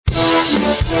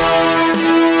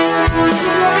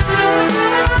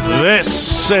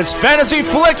This is Fantasy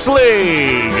Flicks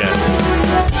League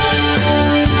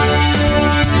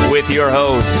with your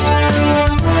hosts,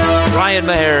 Ryan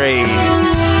Meharry,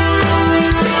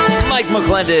 Mike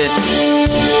McClendon,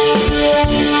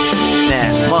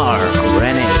 and Mark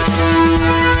Rennie.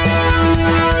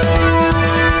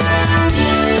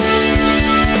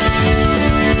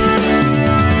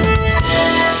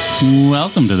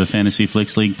 Welcome to the Fantasy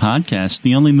Flicks League podcast,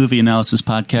 the only movie analysis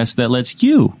podcast that lets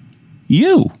you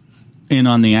in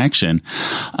on the action.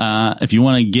 If you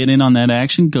want to get in on that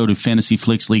action, go to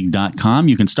fantasyflicksleague.com.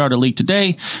 You can start a league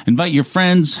today, invite your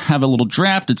friends, have a little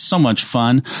draft. It's so much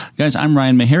fun. Guys, I'm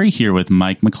Ryan Meharry here with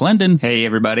Mike McClendon. Hey,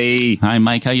 everybody. Hi,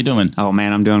 Mike. How you doing? Oh,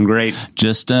 man, I'm doing great.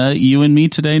 Just you and me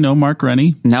today. No Mark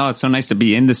Rennie. No, it's so nice to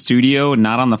be in the studio and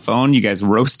not on the phone. You guys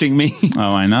roasting me.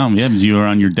 Oh, I know. Yeah, because you were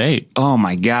on your date. Oh,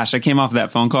 my gosh. I came off that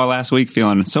phone call last week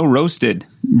feeling so roasted.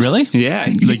 Really?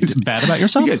 Yeah. Like bad about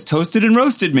yourself? You guys toasted and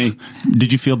roasted me.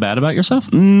 Did you feel bad about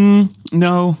yourself?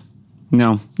 No.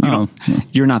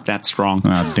 You're not that strong.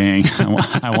 Oh, dang.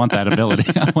 I want that ability.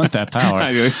 I want that power.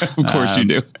 Of course you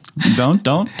do. Don't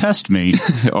test me.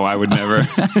 Oh, I would never.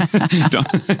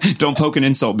 Don't poke an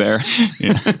insult bear.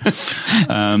 Yeah.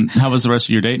 How was the rest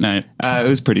of your date night? It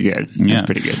was pretty good. It was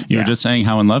pretty good. You were just saying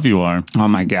how in love you are. Oh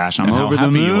my gosh, I'm and over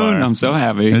the moon. I'm so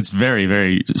happy. It's very,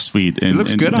 very sweet. It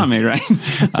looks good on me,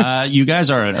 right? You guys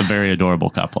are a very adorable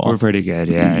couple. We're pretty good.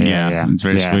 Yeah. It's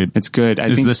very sweet. It's good.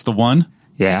 Is this the one?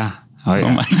 Yeah. Oh, yeah.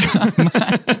 Oh my God.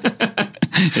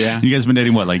 Yeah. You guys been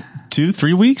dating what, like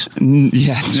 2-3 weeks?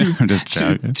 Yeah. I'm just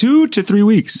joking. 2 to 3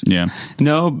 weeks. Yeah.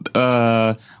 No,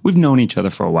 we've known each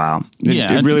other for a while.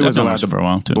 It really was allowed to for a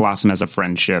while too. Blossom as a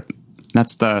friendship.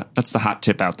 That's the hot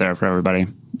tip out there for everybody.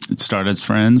 Start as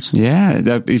friends.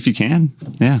 Yeah. If you can.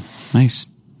 Yeah. It's nice.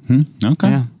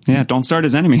 Okay. Yeah. Don't start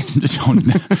as enemies.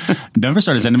 Never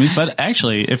start as enemies. But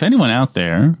actually, if anyone out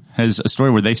there has a story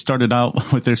where they started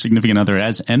out with their significant other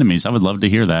as enemies, I would love to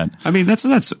hear that. I mean, that's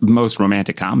most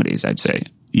romantic comedies, I'd say.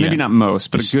 Yeah. Maybe not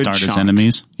most, but a good start chunk. as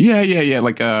enemies. Yeah.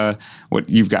 Like what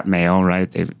You've Got Mail,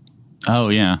 right? Oh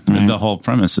yeah, right. The whole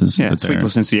premise is that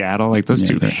Sleepless in Seattle. Like those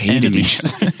two hated each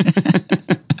other.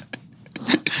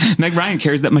 Meg Ryan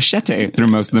carries that machete through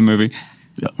most of the movie.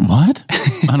 What?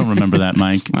 I don't remember that,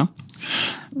 Mike. Well,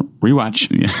 rewatch.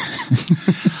 Yeah.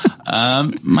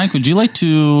 Mike, would you like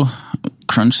to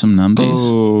crunch some numbies?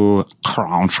 Oh,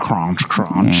 crunch. Oh,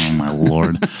 my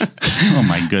Lord. Oh,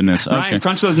 my goodness. Okay. Ryan,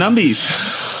 crunch those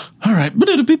numbies. All right.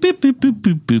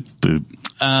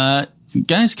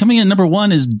 Guys, coming in number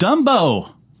 1 is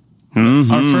Dumbo.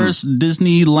 Mm-hmm. Our first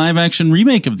Disney live-action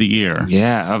remake of the year.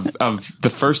 Yeah, of the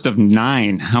first of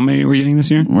 9. How many are we getting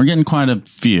this year? We're getting quite a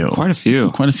few. Quite a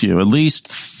few. At least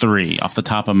 3 off the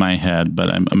top of my head, but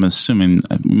I'm assuming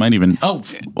we might even... Oh,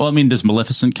 well, I mean, does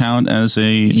Maleficent count as a...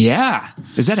 Yeah.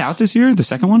 Is that out this year, the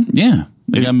second one? Yeah.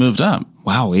 It got moved up.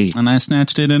 Wowee. And I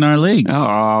snatched it in our league.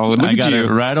 Oh, look I got it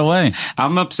right away.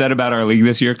 I'm upset about our league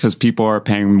this year because people are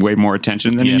paying way more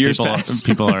attention than in years past.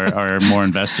 People are more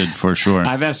invested for sure.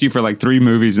 I've asked you for like 3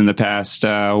 movies in the past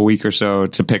week or so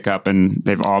to pick up, and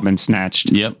they've all been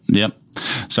snatched. Yep.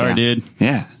 Sorry, dude.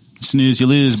 Yeah. Snooze, you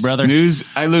lose, brother. Snooze,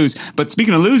 I lose. But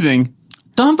speaking of losing...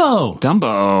 Dumbo.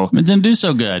 It didn't do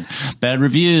so good. Bad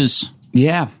reviews.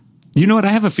 Yeah. You know what? I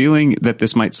have a feeling that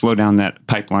this might slow down that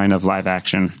pipeline of live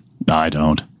action. I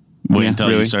don't. Wait until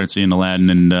you start seeing Aladdin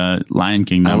and Lion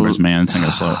King numbers, man. It's not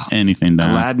going to slow anything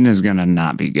down. Aladdin is going to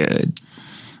not be good.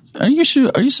 Are you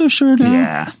sure? Are you so sure now?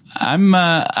 Yeah.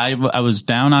 I was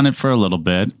down on it for a little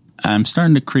bit. I'm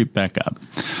starting to creep back up.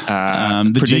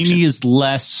 The genie is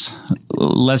less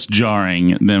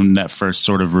jarring than that first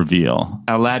sort of reveal.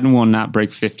 Aladdin will not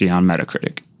break 50 on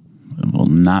Metacritic. It will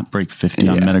not break 50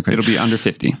 on Metacritic. It'll be under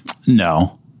 50.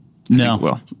 No. I think it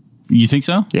will. You think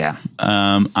so? Yeah.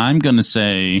 I'm going to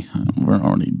say, we're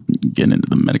already getting into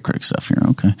the Metacritic stuff here.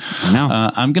 Okay. No.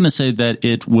 I'm going to say that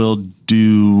it will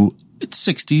do, it's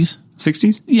 60s.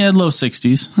 60s? Yeah, low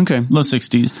 60s. Okay. Low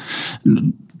 60s.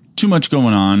 Too much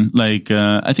going on. Like,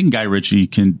 I think Guy Ritchie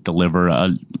can deliver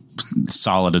a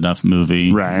solid enough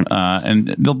movie. Right. And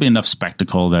there'll be enough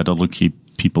spectacle that it'll keep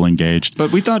people engaged.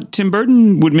 But we thought Tim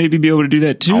Burton would maybe be able to do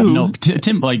that too. Oh, no,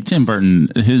 Tim Burton,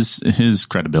 his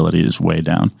credibility is way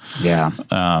down. Yeah.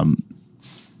 Well,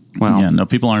 yeah, no,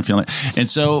 people aren't feeling it. And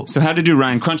so how to do,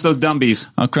 Ryan? Crunch those dumbies.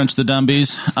 I'll crunch the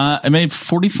dumbies. I made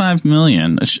 $45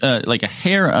 million, like a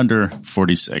hair under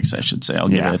 46, I should say. I'll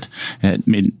give it. It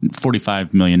made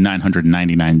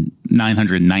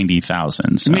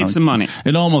 $45,990,000. So it made some money.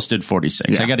 It almost did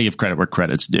 46. Yeah. I got to give credit where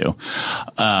credit's due.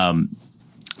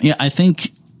 Yeah, I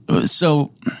think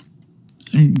so.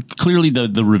 Clearly,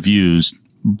 the reviews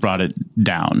brought it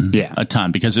down Yeah. a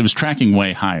ton because it was tracking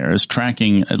way higher. It was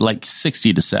tracking at like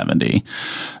 60 to 70.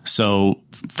 So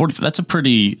 40, that's a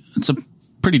pretty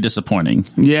disappointing.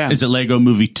 Yeah. Is it Lego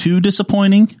Movie 2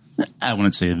 disappointing? I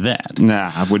wouldn't say that.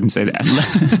 Nah, I wouldn't say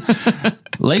that.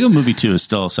 Lego Movie 2 is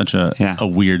still such a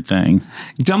weird thing.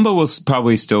 Dumbo will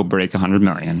probably still break 100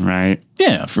 million, right?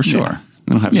 Yeah, for sure.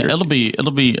 Yeah. It'll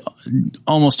be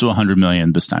almost to 100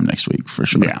 million this time next week for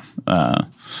sure. Yeah.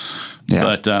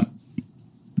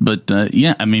 But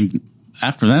yeah, I mean,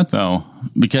 after that though,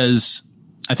 because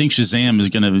I think Shazam is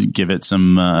going to give it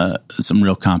some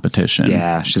real competition.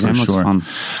 Yeah, Shazam looks fun.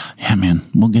 Yeah, man,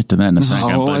 we'll get to that in a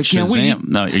second. Oh, but I can't wait. Shazam,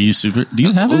 no, are you super? Do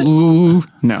you have it? Ooh,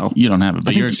 no, you don't have it,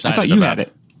 but you're excited. I thought you had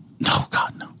it. Oh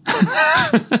God, no.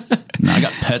 No, I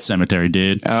got Pet Cemetery,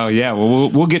 dude. Oh yeah, well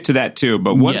we'll get to that too.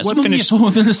 But what finished?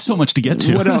 Yes, there's so much to get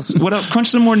to. What else? Crunch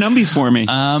some more numbies for me.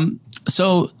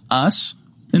 So Us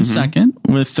in second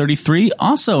with 33,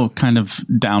 also kind of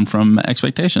down from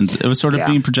expectations. It was sort of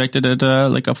being projected at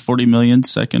like a 40 million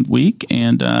second week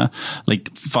and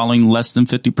like falling less than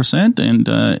 50%.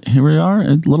 And here we are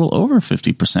a little over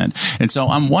 50%. And so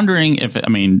I'm wondering if, I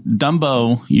mean,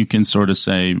 Dumbo, you can sort of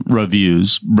say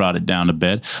reviews brought it down a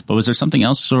bit, but was there something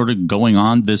else sort of going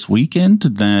on this weekend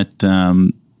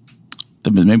that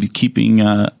maybe keeping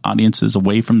audiences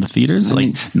away from the theaters,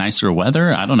 like nicer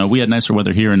weather? I don't know. We had nicer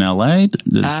weather here in LA.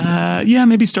 Yeah,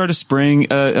 maybe start of spring.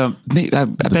 I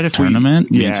bet if tournament,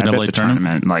 the NCAA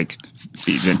tournament like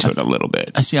feeds into it a little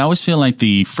bit. I always feel like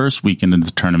the first weekend of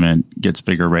the tournament gets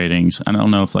bigger ratings. I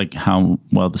don't know if like how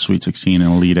well the Sweet 16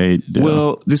 and Elite 8 do.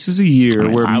 Well, this is a year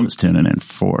where I was tuning in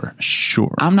for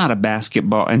sure. I'm not a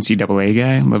basketball NCAA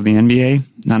guy. I love the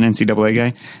NBA, not an NCAA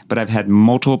guy, but I've had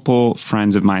multiple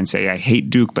friends of mine say I hate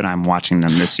Duke, but I'm watching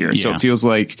them this year. So it feels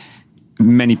like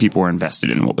many people were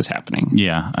invested in what was happening.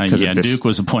 Yeah. Duke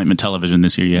was appointment television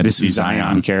this year. You had to see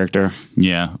Zion character.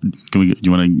 Yeah. Do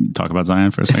you want to talk about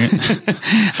Zion for a second?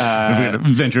 If we're going to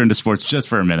venture into sports just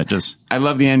for a minute, I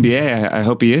love the NBA. I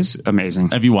hope he is amazing.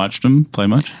 Have you watched him play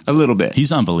much? A little bit.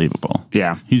 He's unbelievable.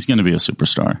 Yeah. He's going to be a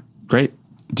superstar. Great.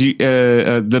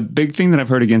 The big thing that I've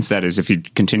heard against that is if he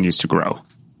continues to grow.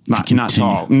 Not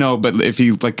tall. No, but if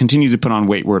he like continues to put on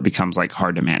weight where it becomes like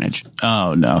hard to manage.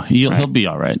 Oh no, he'll be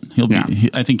all right.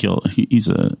 I think he'll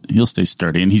stay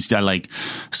sturdy, and he's got like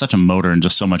such a motor and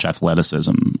just so much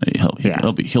athleticism.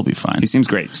 He'll be fine. He seems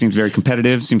great. Seems very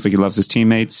competitive. Seems like he loves his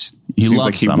teammates. Seems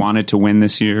like he wanted to win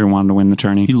this year and wanted to win the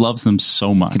tourney. He loves them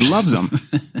so much. He loves them.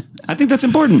 I think that's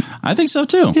important. I think so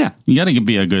too. Yeah, you got to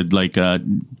be a good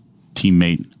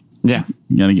teammate. Yeah.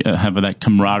 You gotta have that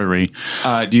camaraderie.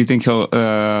 Do you think he'll,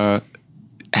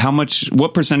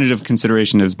 what percentage of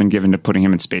consideration has been given to putting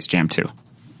him in Space Jam 2?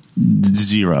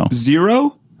 0.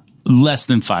 0? Less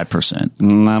than 5%.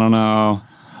 I don't know.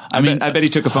 I bet he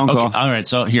took a phone call. All right.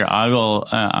 So here, I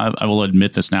will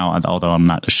admit this now, although I'm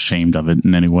not ashamed of it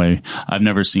in any way. I've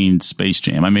never seen Space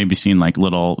Jam. I maybe seen like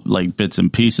little like bits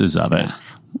and pieces of it.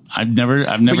 I've never.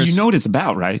 But you know what it's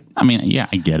about, right? I mean, yeah,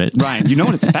 I get it, Ryan. You know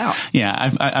what it's about.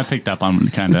 Yeah, I picked up on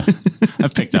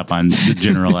I've picked up on the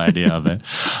general idea of it.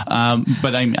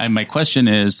 But my question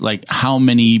is like, how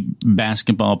many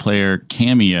basketball player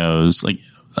cameos? Like,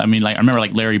 I mean, like I remember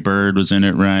like Larry Bird was in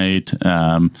it, right?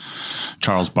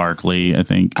 Charles Barkley, I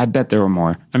think. I bet there were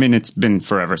more. I mean, it's been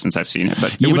forever since I've seen it,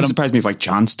 but it wouldn't surprise me if like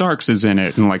John Starks is in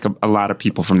it and like a lot of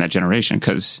people from that generation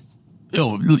because.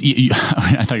 Oh,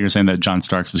 I thought you were saying that John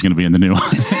Starks was going to be in the new one.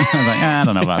 I was like, I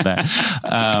don't know about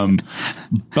that.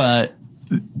 But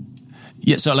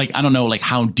yeah, so like, I don't know like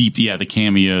how deep, the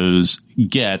cameos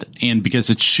get. And because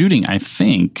it's shooting, I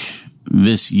think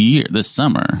this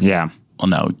summer. Yeah. Well,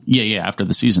 no. Yeah. After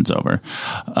the season's over.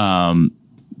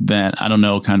 That I don't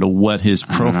know kind of what his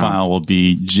profile will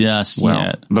be just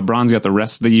yet. LeBron's got the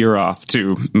rest of the year off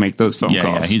to make those phone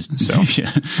calls.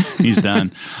 Yeah, he's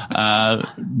done.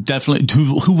 Definitely,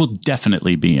 who will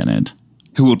definitely be in it?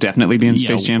 Who will definitely be in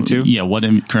Space Jam 2? Yeah, what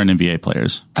current NBA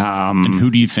players? And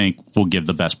who do you think will give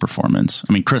the best performance?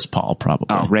 I mean, Chris Paul probably.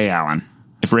 Oh, Ray Allen.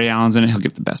 If Ray Allen's in it, he'll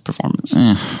give the best performance.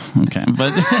 Okay,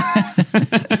 but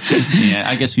yeah,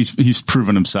 I guess he's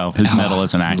proven himself. His medal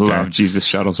as an actor. Love Jesus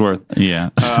Shuttlesworth. Yeah.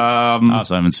 I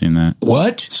also haven't seen that.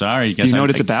 What? Sorry. Do you know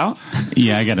what it's about?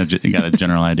 Yeah, I got a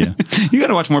general idea. You got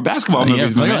to watch more basketball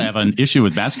movies. Yeah, I have an issue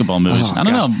with basketball movies. I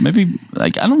don't know. Maybe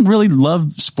like I don't really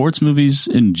love sports movies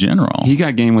in general. He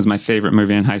Got Game was my favorite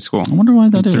movie in high school. I wonder why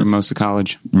that is. Through most of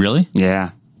college. Really?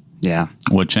 Yeah.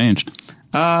 What changed?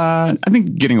 I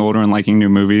think getting older and liking new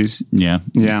movies. Yeah.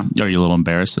 Are you a little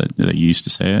embarrassed that you used to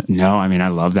say it? No, I mean, I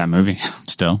love that movie.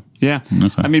 Still? Yeah.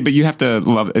 Okay. I mean, but you have to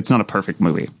love it. It's not a perfect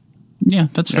movie. Yeah,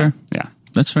 that's fair. Yeah.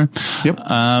 That's fair. Yep.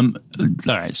 All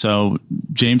right. So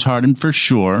James Harden for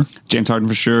sure. James Harden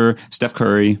for sure. Steph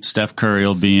Curry. Steph Curry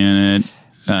will be in it.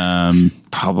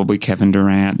 Probably Kevin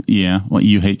Durant. Yeah. What,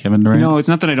 you hate Kevin Durant? No, it's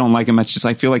not that I don't like him. It's just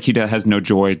I feel like he has no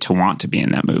joy to want to be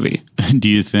in that movie. Do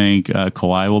you think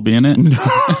Kawhi will be in it? No.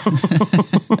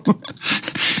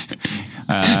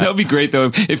 That would be great, though,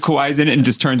 if Kawhi's in it and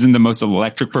just turns in the most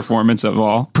electric performance of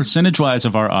all. Percentage-wise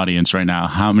of our audience right now,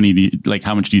 how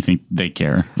much do you think they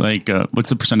care? Like, what's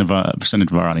the percentage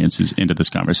of our audience is into this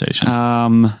conversation?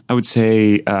 I would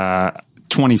say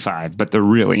 25, but they're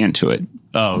really into it.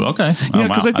 Oh, okay. Yeah,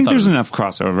 because I think there's enough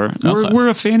crossover. Okay. We're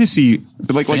a fantasy,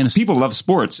 like people love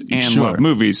sports and love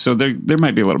movies, so there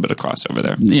might be a little bit of crossover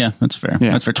there. Yeah, that's fair.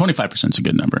 Yeah. That's fair. 25% is a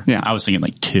good number. Yeah. I was thinking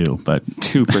like 2, but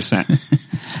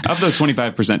 2%. Of those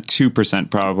 25%, 2%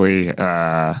 probably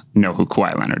know who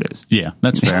Kawhi Leonard is. Yeah,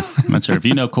 that's fair. That's fair. If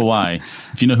you know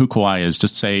who Kawhi is,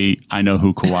 just say, I know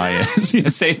who Kawhi is. Yeah,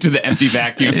 say it to the empty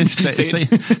vacuum.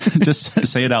 Just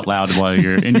say it out loud while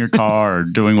you're in your car or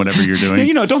doing whatever you're doing.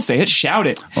 Yeah, don't say it. Shout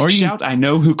it. Or shout, I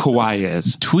know who Kawhi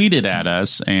is. Tweet it at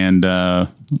us, and I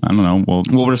don't know.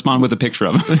 We'll respond with a picture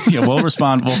of him. Yeah, we'll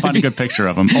respond. We'll find a good picture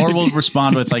of him, or we'll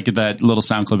respond with like that little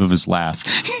sound clip of his laugh.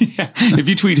 Yeah. If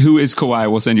you tweet who is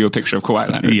Kawhi, we'll send you a picture of Kawhi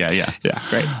Leonard. Yeah.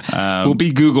 Great. We'll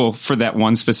be Google for that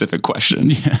one specific question.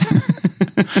 Yeah.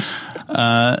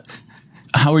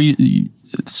 How are you?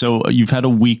 So you've had a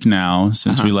week now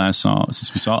since we saw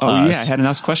us. Oh yeah, I had an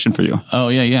Us question for you. Oh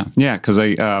yeah. Yeah, because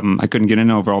I couldn't get in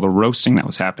over all the roasting that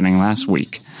was happening last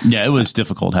week. Yeah, it was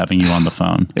difficult having you on the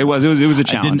phone. It was a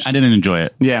challenge. I didn't enjoy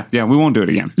it. Yeah, we won't do it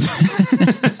again.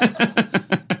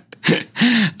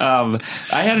 I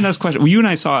had another question. Well, you and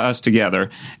I saw Us together,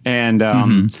 and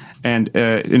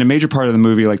in a major part of the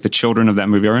movie, like the children of that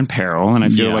movie are in peril, and I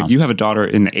feel like you have a daughter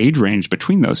in the age range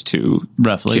between those two,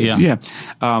 roughly. Kids. Yeah.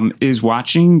 Is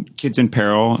watching kids in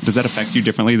peril, does that affect you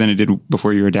differently than it did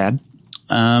before you were a dad?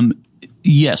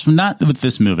 Yes, not with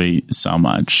this movie so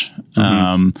much,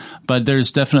 but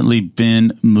there's definitely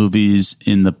been movies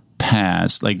in the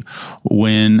past, like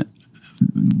when.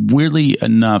 Weirdly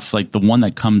enough, like the one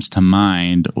that comes to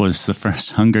mind was the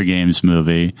first Hunger Games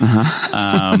movie,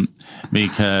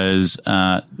 because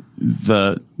the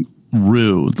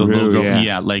little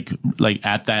girl, like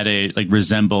at that age, like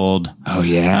resembled,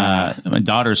 my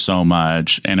daughter so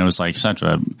much, and it was like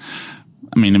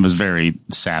it was very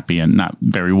sappy and not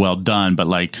very well done, but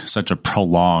like such a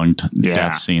prolonged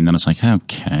death scene. Then it's like,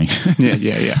 okay.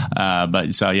 Yeah. I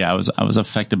was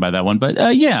affected by that one. But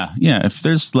if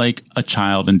there's like a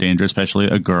child in danger, especially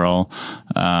a girl,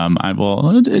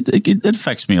 it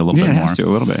affects me a little bit more. It has to, a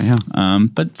little bit, yeah.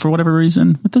 But for whatever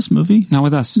reason, with this movie, not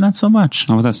with us. Not so much.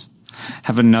 Not with us.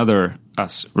 Have another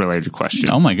Us-related question.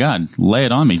 Oh my God. Lay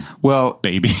it on me. Well,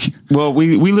 baby. Well,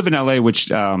 we live in LA,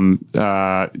 which,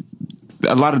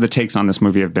 a lot of the takes on this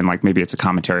movie have been like maybe it's a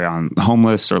commentary on the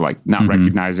homeless or like not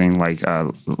recognizing like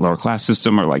a lower class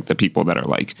system or like the people that are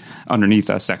like underneath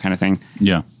us, that kind of thing.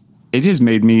 Yeah. It has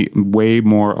made me way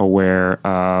more aware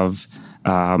of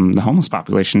the homeless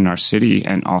population in our city,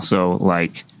 and also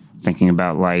like thinking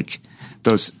about like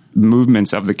those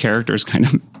movements of the characters kind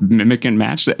of mimic and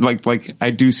match that. Like I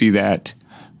do see that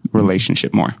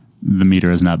relationship more. The meter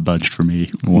has not budged for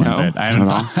me one bit. I haven't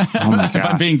oh my gosh. If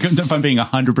I'm being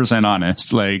 100%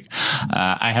 honest, like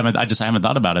I just haven't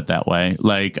thought about it that way.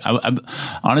 Like I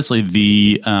honestly,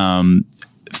 the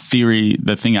theory,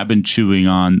 the thing I've been chewing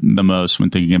on the most when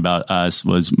thinking about Us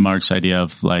was Mark's idea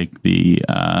of like the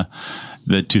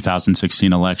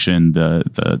 2016 election,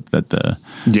 the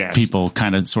people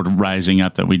kind of sort of rising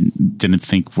up that we didn't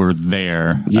think were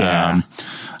there. Yeah.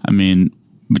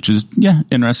 Which is,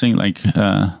 interesting, like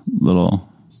little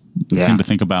thing to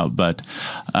think about. But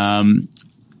I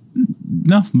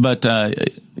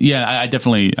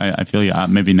definitely, I feel you.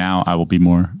 Maybe now I will be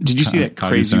more. Did you see that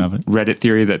crazy Reddit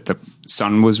theory that the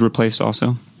sun was replaced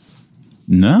also?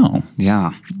 No.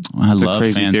 Yeah. I love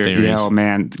fan theories. Yeah, oh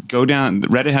man. Go down.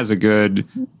 Reddit has a good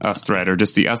Us thread, or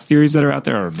just the Us theories that are out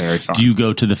there are very fun. Do you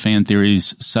go to the fan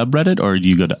theories subreddit, or do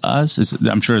you go to Us?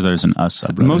 I'm sure there's an Us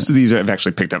subreddit. Most of these I've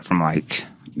actually picked up from like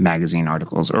magazine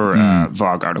articles or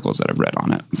vlog articles that I've read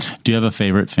on it. Do you have a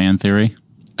favorite fan theory?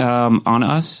 On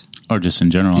Us? Or just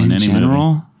in general? In any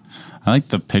general? Movie? I like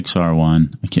the Pixar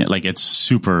one. It's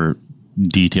super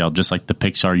detailed, just like the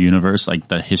Pixar universe, like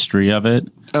the history of it.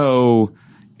 Oh,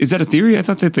 is that a theory? I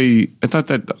thought that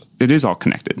it is all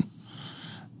connected.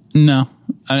 No,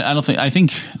 I don't think. I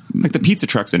think like the pizza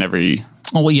trucks in every.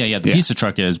 Oh well, yeah. The pizza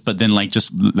truck is, but then like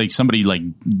just like somebody like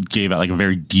gave out like a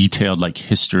very detailed like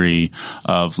history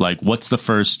of like what's the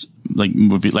first like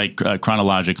movie like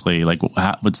chronologically like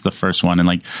what's the first one, and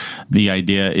like the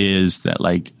idea is that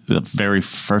like the very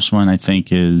first one I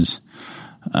think is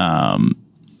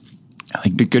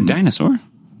Like Be Good Dinosaur,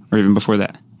 or even before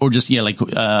that, or just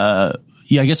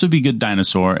I guess it would be Good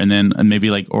Dinosaur, and then maybe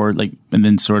and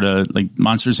then sort of like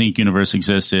Monsters Inc. universe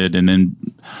existed, and then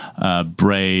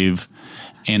Brave,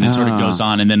 and it sort of goes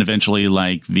on, and then eventually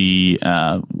like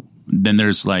then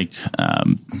there's like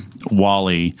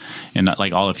WALL-E, and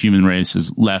like all of human race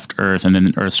has left Earth, and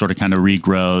then Earth sort of kind of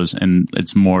regrows, and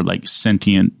it's more like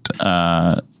sentient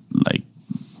like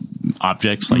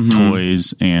objects like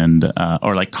toys and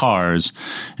or like cars,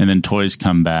 and then toys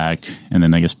come back, and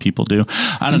then I guess people do.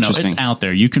 I don't know. It's out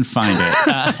there. You can find it.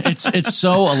 It's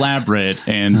so elaborate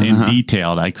and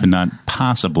detailed. I could not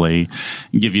possibly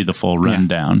give you the full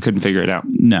rundown. Couldn't figure it out.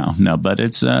 No, but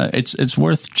it's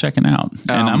worth checking out.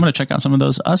 And I'm going to check out some of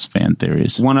those Us fan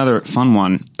theories. One other fun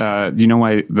one. Do you know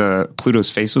why the Pluto's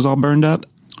face was all burned up?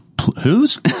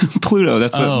 Who's? Pluto.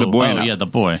 That's the boy. Oh, yeah, the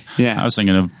boy. Yeah. I was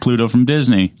thinking of Pluto from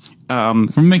Disney.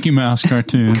 From Mickey Mouse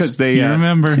cartoons. Because you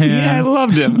remember him? Yeah, I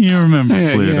loved him. You remember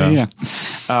Pluto. Yeah.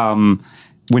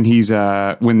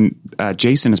 When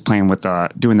Jason is playing with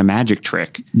doing the magic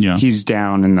trick, he's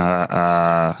down in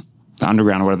the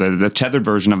underground where the tethered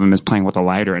version of him is playing with a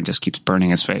lighter and just keeps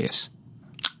burning his face.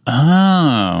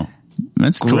 Oh,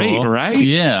 that's great, cool. Right?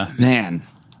 Yeah. Man.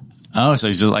 Oh, so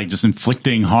he's just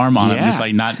inflicting harm on him, just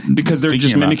like not because they're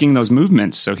just mimicking those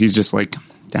movements. So he's just like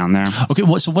down there. Okay,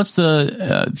 so what's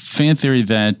the fan theory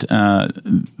that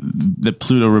that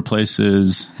Pluto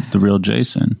replaces the real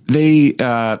Jason?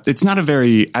 It's not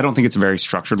I don't think it's a very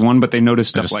structured one, but they notice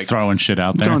stuff like throwing shit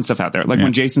out there. Throwing stuff out there. Like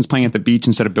when Jason's playing at the beach,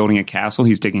 instead of building a castle,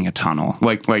 he's digging a tunnel.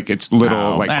 Like it's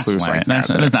little clues like that.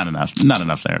 That's not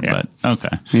enough there, but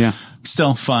okay. Yeah.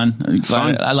 Still fun.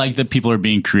 I like that people are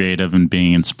being creative and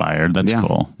being inspired. That's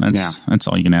cool. That's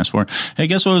all you can ask for. Hey,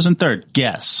 guess what was in third?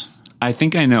 Guess. I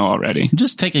think I know already.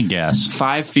 Just take a guess.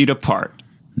 5 feet apart.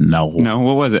 No,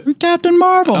 what was it? Captain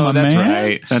Marvel. Oh, that's man.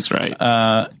 right. That's right.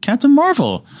 Captain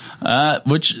Marvel,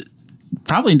 which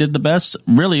probably did the best.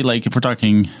 Really, like if we're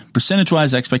talking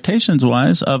percentage-wise,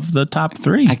 expectations-wise, of the top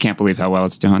 3. I can't believe how well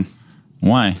it's doing.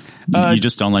 Why? You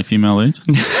just don't like female leads?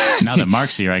 Now that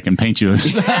Mark's here, I can paint you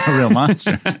as a real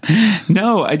monster.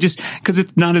 No, because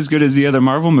it's not as good as the other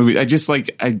Marvel movie. I guess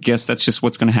that's just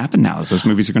what's going to happen now is those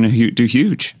movies are going to do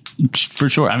huge. For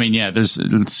sure. I mean, there's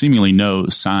seemingly no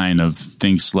sign of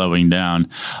things slowing down.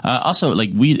 Also, like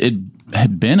it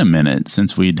had been a minute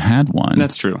since we'd had one.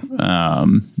 That's true.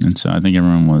 And so I think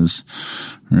everyone was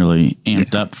really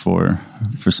amped up for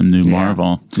some new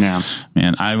Marvel. Yeah.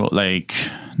 Man,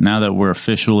 now that we're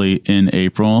officially in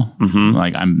April,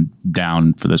 like I'm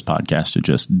down for this podcast to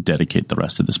just dedicate the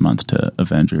rest of this month to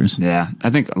Avengers. Yeah. I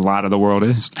think a lot of the world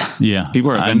is. Yeah.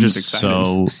 People are Avengers excited.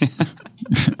 So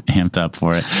amped up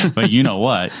for it. But you know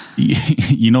what?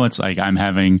 It's like I'm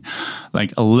having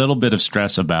like a little bit of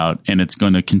stress about, and it's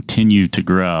going to continue to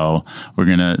grow. We're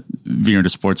going to veer into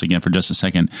sports again for just a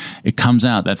second. It comes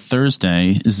out that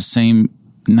Thursday is the same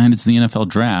night as the NFL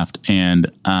draft,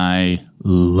 and I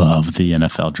love the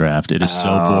NFL draft. It is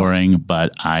so boring,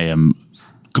 but I am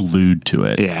glued to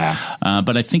it. Yeah.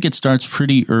 But I think it starts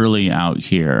pretty early out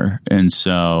here, and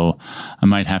so I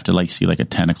might have to see a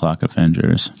 10 o'clock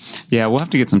Avengers. Yeah, we'll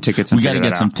have to get some tickets. We got to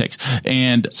get some ticks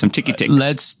and some ticks.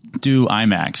 Let's do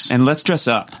IMAX and let's dress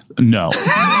up. No.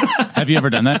 Have you ever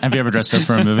done that? Have you ever dressed up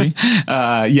for a movie?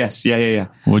 Yes. Yeah.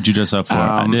 What'd you dress up for?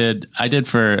 I did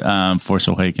for Force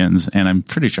Awakens, and I'm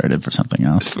pretty sure I did for something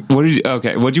else.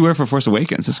 What'd you wear for Force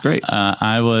Awakens? That's great.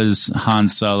 I was Han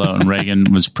Solo, and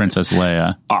Reagan was Princess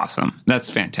Leia. Awesome. That's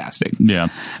fantastic. Yeah.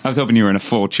 I was hoping you were in a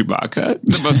full Chewbacca,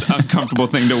 the most uncomfortable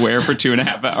thing to wear for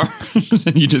 2.5 hours.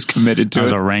 And you just committed to it. I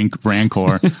was a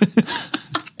rancor.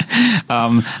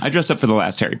 I dressed up for the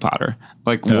last Harry Potter.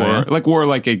 Wore a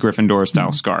Gryffindor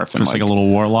style scarf. And just like a little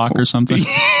warlock or something?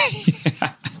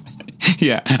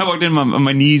 Yeah. I walked in on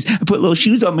my knees. I put little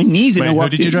shoes on my knees. And who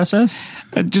did you dress as?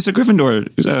 Just a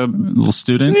Gryffindor. Little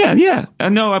student? Yeah.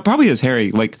 No, probably as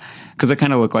Harry. Because I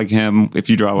kind of look like him if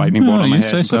you draw a lightning bolt on my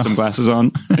head and put some glasses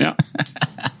on. Yeah.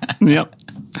 Yep.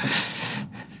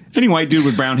 Any white dude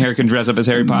with brown hair can dress up as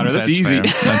Harry Potter. That's easy. Fair.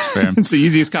 That's fair. It's the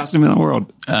easiest costume in the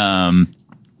world.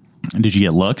 Did you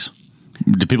get looks?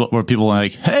 Were people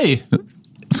like, hey,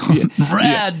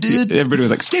 rad, dude? Everybody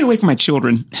was like, stay away from my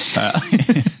children.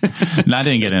 No, I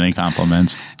didn't get any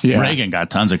compliments. Yeah. Reagan got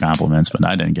tons of compliments, but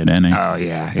I didn't get any. Oh,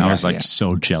 yeah. I was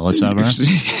so jealous of her.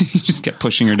 You just kept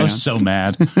pushing her down. I was so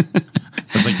mad. I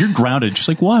was like, you're grounded. She's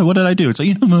like, why? What did I do? It's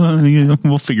like,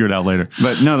 we'll figure it out later.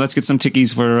 But no, let's get some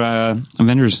tickies for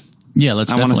Avengers. Yeah,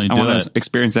 let's definitely do it. I want to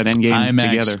experience that Endgame IMAX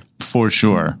together. For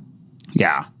sure.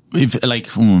 Yeah.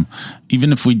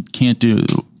 Even if we can't do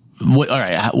All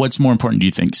right. What's more important, do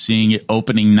you think? Seeing it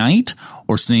opening night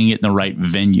or seeing it in the right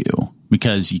venue?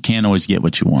 Because you can't always get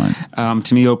what you want.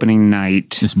 To me, opening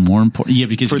night is more important. Yeah,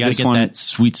 because you got to get that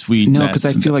sweet. No, because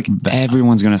I feel like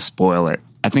everyone's going to spoil it.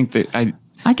 I think that I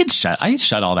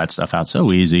shut all that stuff out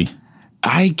so easy.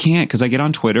 I can't, because I get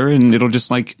on Twitter and it'll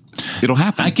just it'll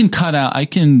happen. I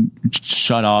can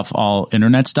shut off all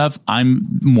internet stuff.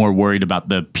 I'm more worried about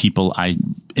the people I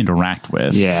interact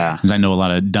with. Yeah. Because I know a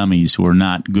lot of dummies who are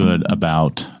not good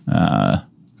about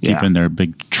keeping their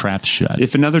big traps shut.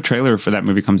 If another trailer for that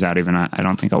movie comes out, even I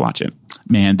don't think I'll watch it.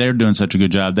 Man, they're doing such a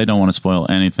good job. They don't want to spoil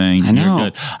anything. I know. You're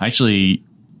good. Actually,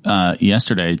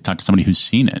 yesterday I talked to somebody who's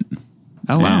seen it.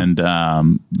 Oh, wow.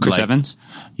 And Chris Evans?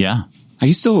 Yeah. Are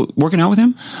you still working out with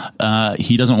him?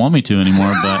 He doesn't want me to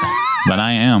anymore, but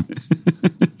I am.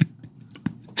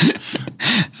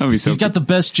 He's got the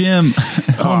best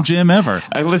home gym ever.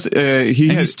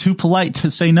 He's too polite to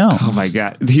say no. Oh my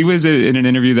God. He was in an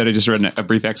interview that I just read a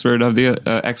brief excerpt of the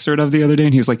other day.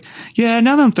 And he was like, yeah,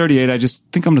 now that I'm 38, I just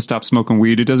think I'm going to stop smoking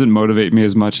weed. It doesn't motivate me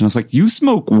as much. And I was like, you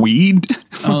smoke weed?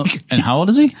 And how old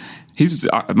is he? He's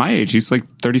my age. He's like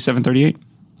 37, 38.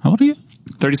 How old are you?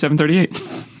 37, 38.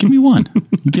 Give me one.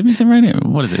 Give me the right answer.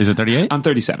 What is it? Is it 38? I'm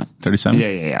 37. 37?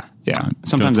 Yeah.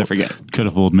 Sometimes I forget. Could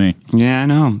have fooled me. Yeah, I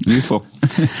know. Youthful.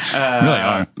 Really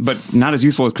are. But not as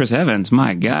youthful as Chris Evans.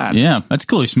 My God. Yeah, that's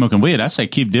cool. He's smoking weed. I say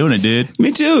keep doing it, dude.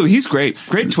 Me too. He's great.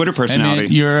 Great Twitter personality. Hey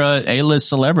man, you're a A-list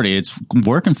celebrity. It's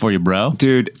working for you, bro.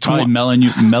 Dude. Probably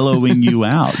mellowing you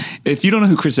out. If you don't know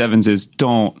who Chris Evans is,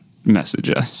 don't message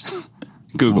us.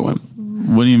 Google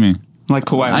him. What do you mean? Like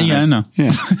Kawhi Leonard. Yeah, I know.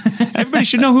 Yeah. Everybody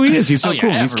should know who he is. He's so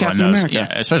cool. He's Captain America. Yeah,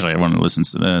 especially everyone who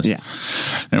listens to this. Yeah.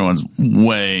 Everyone's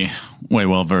way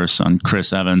well versed on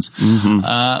Chris Evans.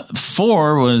 Mm-hmm.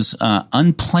 4 was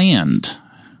unplanned.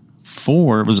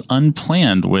 4 was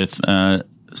unplanned with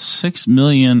 $6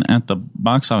 million at the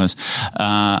box office.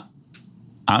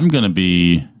 I'm going to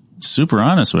be super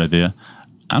honest with you.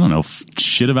 I don't know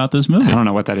shit about this movie. I don't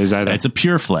know what that is either. It's a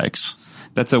Pure Flix.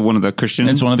 That's one of the Christians.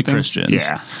 It's one of the Christians.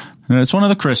 Yeah. It's one of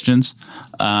the Christians.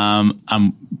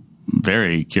 I'm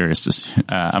very curious to see.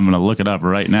 I'm going to look it up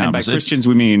right now. And by Christians,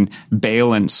 we mean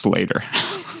Bale and Slater.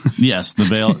 Yes, the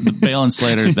Bale and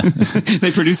Slater.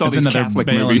 They produce all these Catholic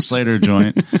Bale movies. And Slater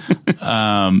joint.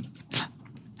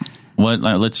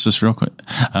 Let's just real quick.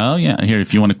 Oh, yeah. Here,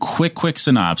 if you want a quick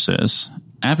synopsis.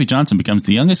 Abby Johnson becomes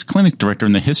the youngest clinic director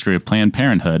in the history of Planned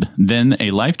Parenthood. Then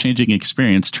a life-changing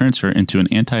experience turns her into an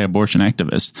anti-abortion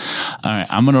activist. All right,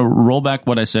 I'm going to roll back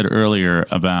what I said earlier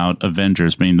about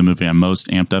Avengers being the movie I'm most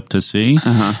amped up to see.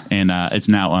 And it's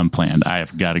now unplanned. I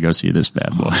have got to go see this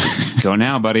bad boy. Go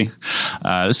now, buddy.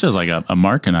 This feels like a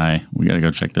Mark and I. We got to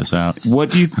go check this out. What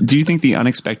do you think the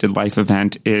unexpected life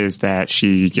event is that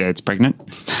she gets pregnant?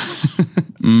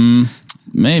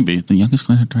 Maybe the youngest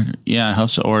clinic director. Yeah, I hope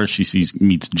so. Or she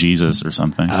meets Jesus or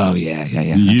something. Oh yeah.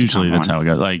 Usually that's how it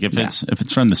goes. Like if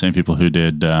it's from the same people who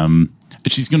did,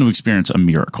 she's going to experience a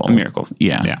miracle. A miracle.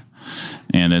 Yeah.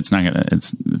 And it's not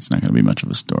gonna be much of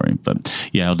a story. But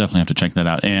yeah, I'll definitely have to check that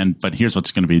out. But here's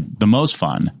what's going to be the most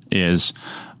fun is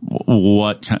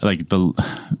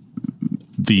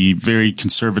the very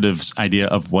conservative idea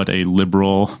of what a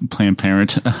liberal Planned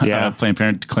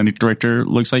Parenthood clinic director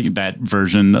looks like, that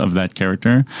version of that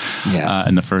character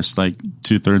in the first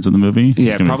 2/3 of the movie.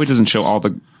 Yeah, it probably doesn't show all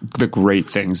the great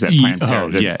things that Planned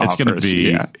Parenthood offers.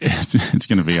 It's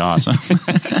going to be awesome.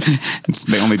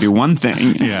 They only do one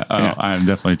thing. Yeah. I'm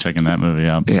definitely checking that movie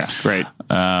out. Yeah, great.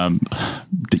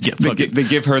 They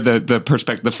give her the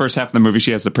perspective. The first half of the movie,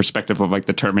 she has the perspective of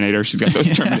the Terminator. She's got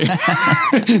those Terminator.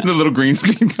 The little green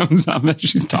screen comes up and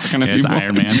she's talking to people. It's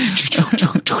Iron Man.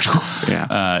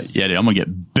 Dude, I'm gonna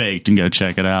get baked and go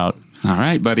check it out. All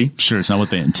right, buddy. Sure, it's not what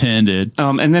they intended.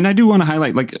 And then I do want to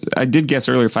highlight, I did guess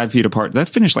earlier, 5 Feet Apart. That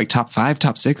finished top 5,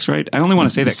 top 6, right? I only want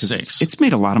to say that because it's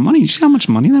made a lot of money. You see how much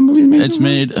money that movie made? It's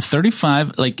made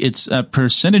 35. It's a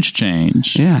percentage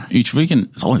change. Yeah. Each weekend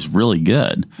is always really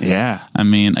good. Yeah. I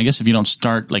mean, I guess if you don't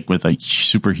start with a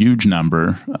super huge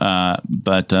number,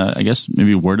 but I guess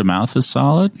maybe word of mouth is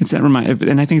solid. It's that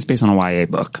and I think it's based on a YA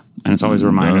book. And it's always a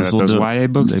reminder that those YA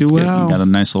books do well. Got a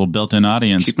nice little built-in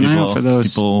audience. Keep an eye out for those.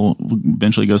 People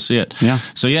eventually go see it. Yeah.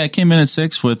 So it came in at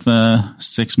 6 with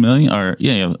 $6 million. Or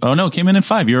oh no, it came in at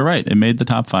 5. You were right. It made the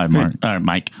top 5.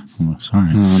 Mike. Oh,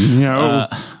 sorry.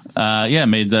 It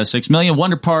made $6 million.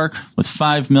 Wonder Park with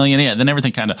 $5 million. Yeah. Then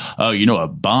everything kind of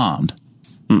it bombed.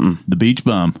 The Beach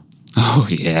Bum. Oh,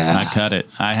 yeah. I cut it.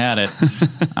 I had it.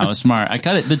 I was smart. I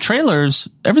cut it. The trailers,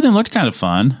 everything looked kind of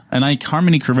fun. And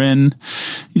Harmony Korine,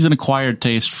 he's an acquired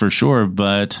taste for sure,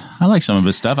 but I like some of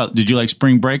his stuff. Did you like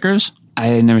Spring Breakers? I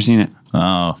had never seen it.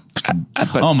 Oh,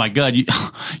 but oh my God!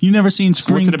 You never seen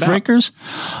Spring Breakers?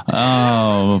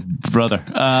 Oh, brother,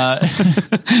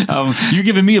 you're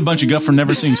giving me a bunch of guff for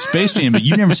never seeing Space Jam, but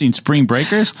you never seen Spring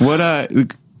Breakers? What?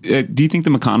 Do you think the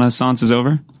McConaughey is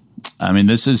over? I mean,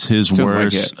 this is his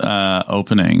worst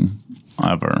opening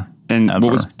ever. And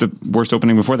what was the worst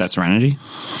opening before that? Serenity?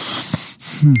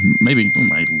 Maybe. Oh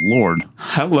my Lord!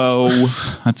 Hello.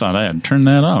 I thought I had turned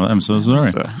that off. I'm so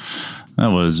sorry. That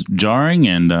was jarring,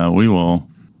 and we will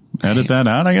edit that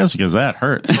out, I guess, because that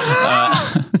hurt. Keep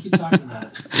talking about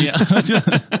it. Yeah.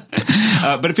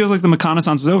 But it feels like the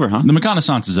McConaughey is over, huh? The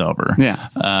McConaughey is over.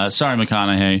 Yeah. Sorry,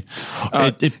 McConaughey.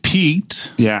 It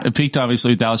peaked. Yeah. It peaked,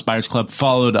 obviously, with Dallas Buyers Club,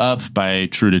 followed up by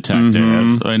True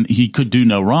Detective. And he could do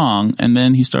no wrong. And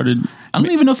then he started... I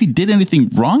don't even know if he did anything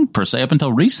wrong, per se, up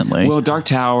until recently. Well, Dark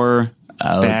Tower...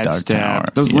 Bad Dark Step. Tower.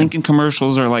 Those Lincoln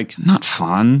commercials are like not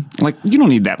fun. Like you don't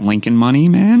need that Lincoln money,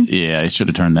 man. Yeah, he should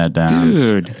have turned that down,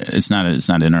 dude. It's not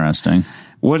interesting.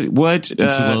 What?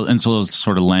 It's a little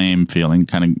sort of lame feeling,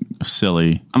 kind of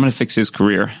silly. I'm gonna fix his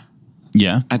career.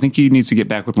 Yeah, I think he needs to get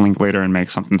back with Linklater and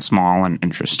make something small and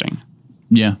interesting.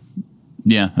 Yeah,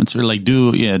 that's sort of like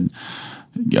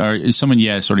or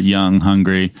someone sort of young,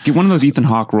 hungry. Get one of those Ethan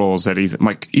Hawke roles that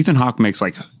Ethan Hawke makes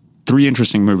like 3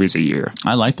 interesting movies a year.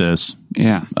 I like this.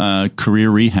 Yeah.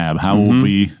 Career Rehab. How will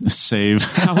we save?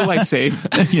 How will I save?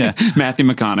 Yeah. Matthew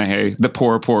McConaughey, the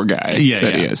poor guy he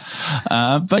is.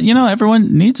 But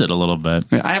everyone needs it a little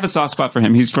bit. I have a soft spot for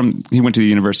him. He went to the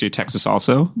University of Texas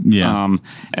also. Yeah.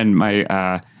 And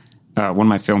my one of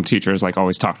my film teachers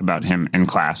always talked about him in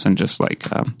class and just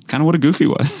kind of what a goof he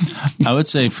was. I would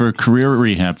say for Career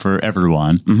Rehab for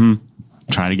everyone.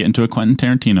 Try to get into a Quentin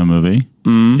Tarantino movie,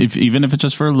 even if it's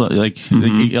just for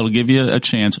it'll give you a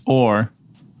chance. Or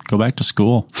go back to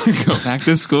school. Go back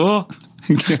to school.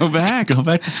 Go back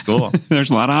to school.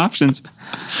 There's a lot of options.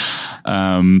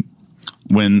 When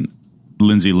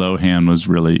Lindsay Lohan was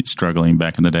really struggling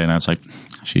back in the day, and I was like,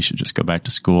 she should just go back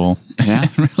to school. Yeah,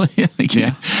 really.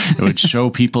 It would show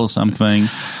people something.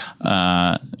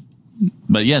 But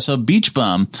yeah, so Beach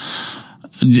Bum.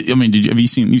 I mean, you've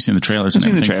seen the trailers? I've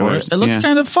seen the trailers. It looks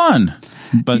kind of fun,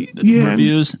 but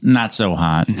reviews not so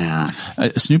hot. Nah.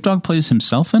 Snoop Dogg plays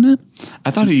himself in it. I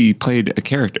thought he played a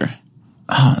character.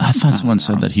 Oh, I thought someone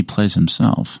said that he plays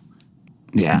himself.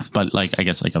 Yeah, but I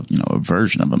guess a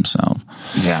version of himself.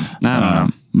 Yeah, I don't know.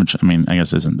 Which I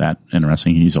guess isn't that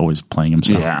interesting. He's always playing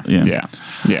himself. Yeah.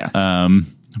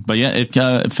 But yeah,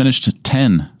 it finished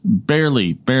 10.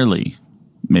 Barely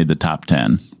made the top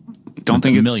 10. Don't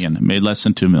think it's million. It made less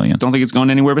than 2 million. Don't think it's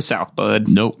going anywhere but south, bud.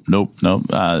 Nope.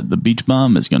 The Beach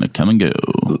Bum is going to come and go.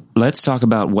 Let's talk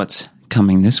about what's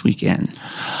coming this weekend.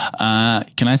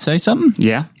 Can I say something?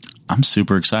 Yeah. I'm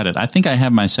super excited. I think I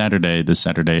have my this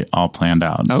Saturday all planned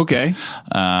out. Okay.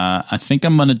 I think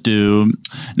I'm going to do...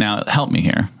 Now, help me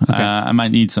here. Okay. I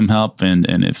might need some help, and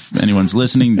if anyone's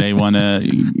listening, they want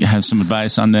to have some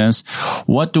advice on this.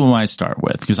 What do I start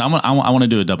with? Because I want to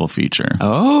do a double feature.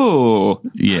 Oh.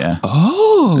 Yeah.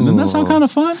 Oh. Doesn't that sound kind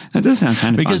of fun? That does sound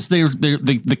kind of fun. Because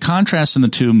the contrast in the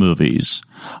two movies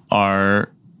are,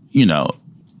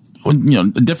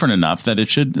 different enough that it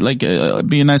should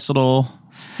be a nice little...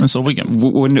 So we can.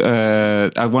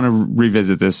 I want to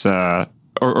revisit this, or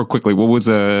quickly.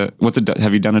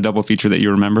 Have you done a double feature that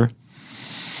you remember?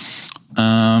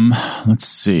 Let's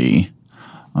see.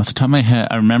 Off the top of my head,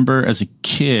 I remember as a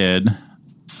kid.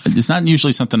 It's not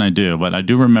usually something I do, but I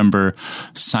do remember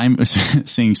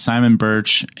seeing Simon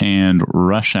Birch and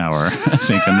Rush Hour, I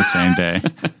think, on the same day.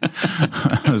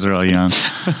 I was really young.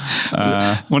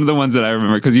 One of the ones that I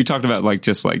remember, because you talked about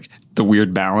just the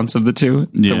weird balance of the two.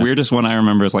 Yeah. The weirdest one I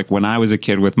remember is when I was a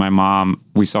kid with my mom,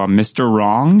 we saw Mr.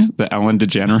 Wrong, the Ellen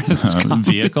DeGeneres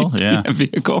vehicle, yeah.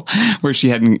 Vehicle, where she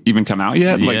hadn't even come out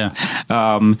yet. Yeah.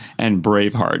 And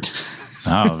Braveheart.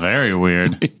 Oh, very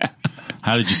weird. Yeah.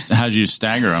 How did you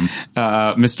stagger them?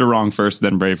 Mr. Wrong first,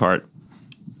 then Braveheart.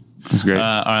 It was great.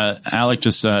 Alec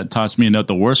just tossed me a note.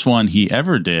 The worst one he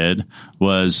ever did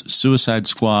was Suicide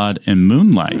Squad and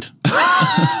Moonlight.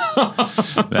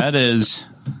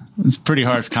 It's pretty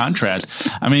harsh contrast.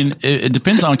 I mean, it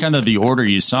depends on kind of the order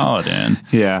you saw it in.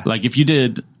 Yeah. If you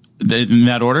did in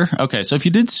that order, okay. So if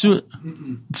you did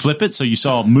flip it, so you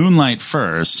saw Moonlight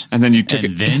first, and then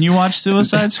then you watched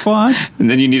Suicide Squad, and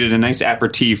then you needed a nice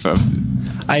aperitif of.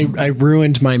 I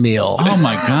ruined my meal. Oh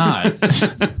my god!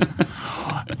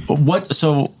 What?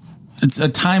 So It's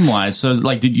time-wise. So,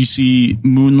 like, did you see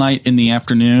Moonlight in the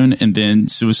afternoon and then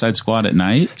Suicide Squad at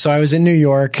night? So I was in New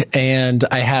York and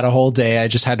I had a whole day. I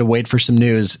just had to wait for some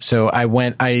news. So I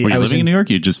went. Were you living in New York?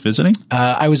 You just visiting?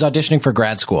 I was auditioning for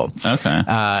grad school. Okay.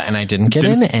 And I didn't get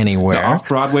in anywhere. The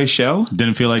off-Broadway show?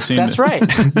 Didn't feel like seeing. That's right.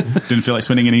 Didn't feel like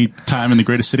spending any time in the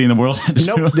greatest city in the world.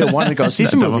 Nope. They wanted to go see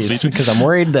some movies because I'm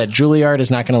worried that Juilliard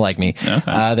is not going to like me.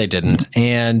 Okay. They didn't.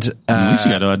 And at least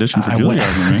you got to audition for Juilliard.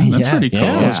 Man. That's pretty cool.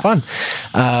 Yeah, it was fun.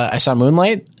 I saw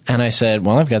Moonlight and I said,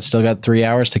 well, I've still got 3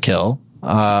 hours to kill.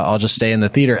 I'll just stay in the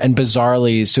theater. And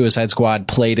bizarrely, Suicide Squad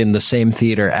played in the same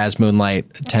theater as Moonlight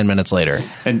 10 minutes later.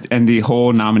 And the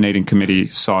whole nominating committee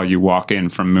saw you walk in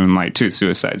from Moonlight to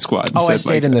Suicide Squad. I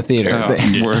stayed in the theater.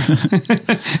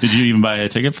 Did you even buy a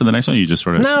ticket for the next one? You just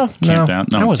sort of camped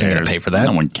out? I wasn't going to pay for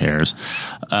that. No one cares.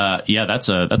 Yeah, that's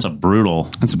a brutal.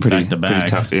 That's a pretty back-to-back.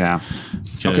 tough. Yeah.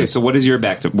 Okay, so what is your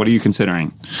what are you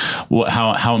considering?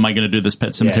 How am I going to do this Pet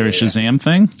Sematary Shazam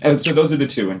thing? So those are the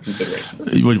two in consideration.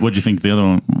 What do you think the other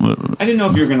one? I didn't know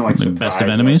if you were going to the Best of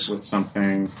Enemies with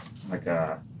something like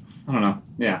I don't know.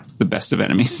 Yeah, the Best of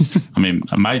Enemies. I mean,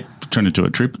 I might turn it into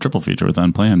a triple feature with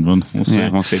Unplanned. We'll see. Yeah,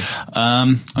 we'll see.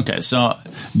 Okay, so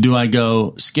do I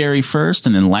go scary first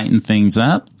and then lighten things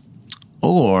up,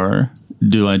 or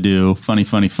do I do funny,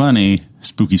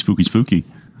 spooky?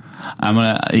 Can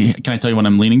I tell you what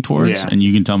I'm leaning towards? Yeah. And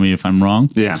you can tell me if I'm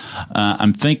wrong. Yeah.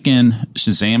 I'm thinking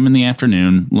Shazam in the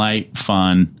afternoon, light,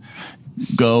 fun,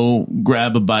 go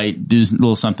grab a bite, do a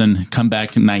little something, come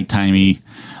back nighttimey,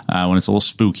 when it's a little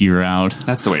spookier out.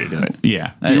 That's the way to do it.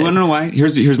 Yeah. You want to know why?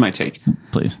 Here's my take.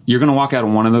 Please. You're going to walk out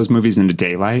of one of those movies into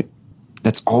daylight.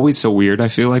 That's always so weird, I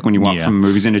feel like, when you walk from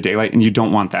movies into daylight, and you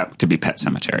don't want that to be Pet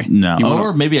Sematary. No.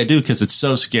 Or maybe I do because it's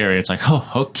so scary. It's like,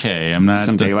 oh, okay. I'm not...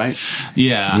 Some daylight?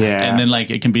 Yeah. And then, like,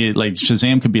 it can be, like,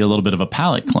 Shazam could be a little bit of a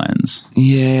palate cleanse.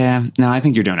 Yeah. No, I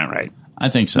think you're doing it right. I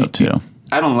think so, too.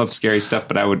 I don't love scary stuff,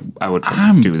 but I would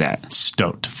do that.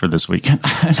 Stoked for this weekend.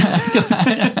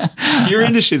 You're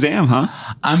into Shazam, huh?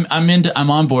 I'm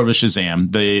on board with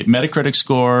Shazam. The Metacritic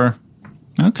score...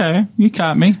 Okay, you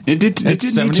caught me. It did me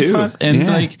too. And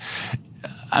like,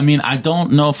 I mean, I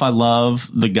don't know if I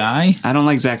love the guy. I don't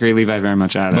like Zachary Levi very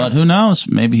much either. But who knows?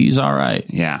 Maybe he's all right.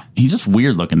 Yeah. He's just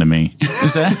weird looking to me.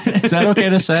 Is that okay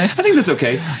to say? I think that's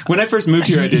okay. When I first moved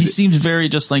here, he seems very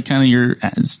just like kind of your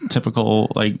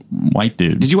typical like white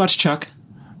dude. Did you watch Chuck?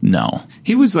 No.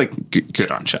 He was like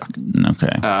good on Chuck.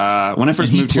 Okay. When I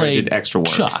first moved here, I did extra work.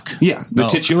 Chuck? Yeah, the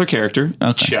titular character,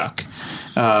 okay. Chuck.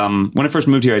 When I first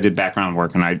moved here, I did background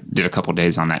work, and I did a couple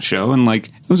days on that show, and like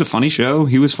it was a funny show.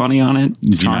 He was funny on it.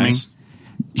 Is charming. He nice?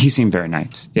 He seemed very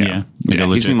nice. Yeah.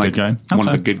 He seemed like guy. One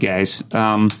of the good guys.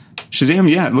 Shazam,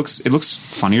 yeah, it looks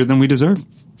funnier than we deserve.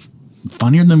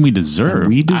 Funnier than we deserve.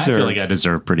 We deserve. I feel like I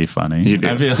deserve pretty funny. You do.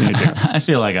 I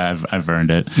feel like I've earned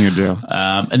it. You do.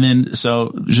 And then so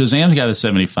Shazam's got a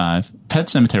 75. Pet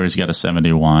Sematary's got a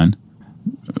 71.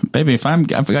 Baby, if I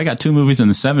got two movies in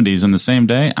the 70s in the same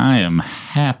day, I am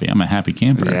happy. I'm a happy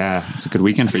camper. Yeah, it's a good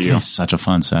weekend for you. It's such a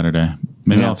fun Saturday.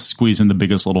 Maybe I'll squeeze in The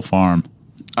Biggest Little Farm.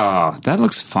 Oh, that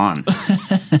looks fun.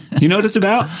 You know what it's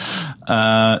about?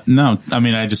 No. I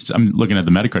mean, I'm looking at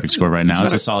the Metacritic score right now.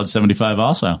 It's a solid 75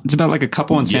 also. It's about like a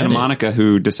couple in Santa Monica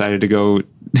who decided to go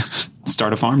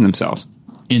start a farm themselves.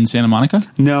 In Santa Monica?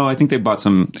 No, I think they bought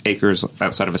some acres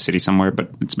outside of a city somewhere, but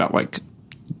it's about like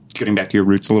getting back to your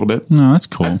roots a little bit. No, that's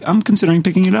cool. I'm considering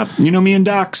picking it up. You know me and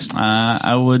Docs.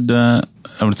 I would think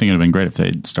it would have been great if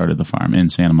they'd started the farm in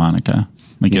Santa Monica,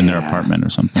 like in their apartment or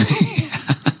something.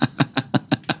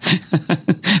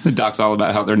 The doc's all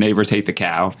about how their neighbors hate the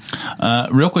cow.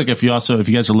 Real quick, if you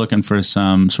guys are looking for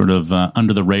some sort of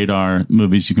under the radar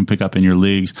movies you can pick up in your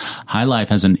leagues, High Life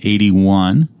has an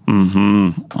 81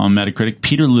 on Metacritic.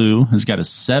 Peterloo has got a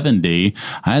 70.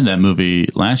 I had that movie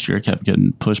last year. It kept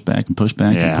getting pushed back and pushed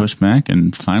back and pushed back,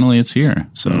 and finally it's here.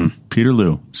 So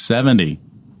Peterloo 70.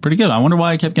 Pretty good. I wonder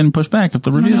why I kept getting pushed back if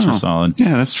the reviews are solid.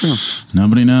 Yeah, that's true.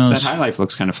 Nobody knows. That High Life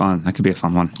looks kind of fun. That could be a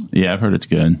fun one. Yeah, I've heard it's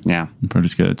good. Yeah. I've heard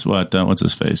it's good. It's what's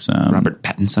his face? Robert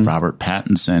Pattinson. Robert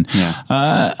Pattinson. Yeah.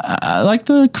 I like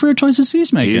the career choices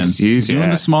he's making. He's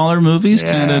doing the smaller movies,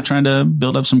 kind of trying to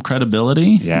build up some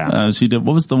credibility. Yeah. So he did,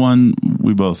 what was the one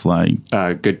we both liked?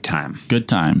 Good Time. Good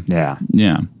Time. Yeah.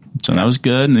 Yeah. So that was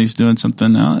good, and he's doing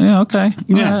something. Yeah, okay.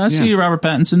 I see you, Robert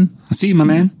Pattinson. I see you, my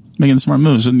man. Making smart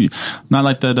moves. And not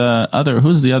like that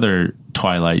who's the other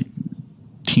Twilight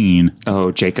teen?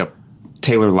 Oh, Taylor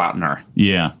Lautner.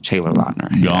 Yeah. Taylor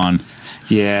Lautner. Gone.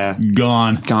 Yeah.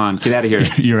 Gone. Get out of here.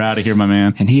 You're out of here, my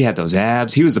man. And he had those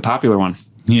abs. He was the popular one.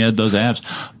 He had those abs.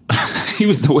 He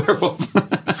was the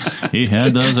werewolf. He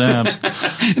had those abs.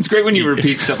 It's great when you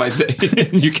repeat stuff I say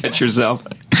and you catch yourself.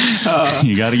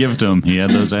 You got to give it to him. He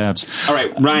had those abs. All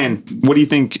right, Ryan, what do you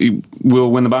think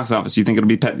will win the box office? You think it'll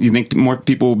be Pet? You think more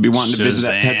people will be wanting to visit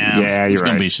that Pet? Yeah, you're it's right.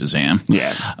 going to be Shazam.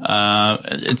 Yeah.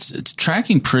 It's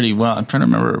tracking pretty well. I'm trying to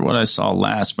remember what I saw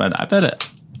last, but I bet it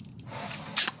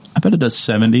does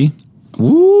 70.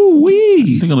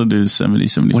 Woo-wee. I think it'll do 70,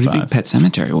 75. What do you think Pet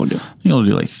Sematary will do? I think it'll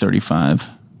do like 35,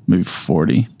 maybe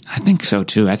 40. I think so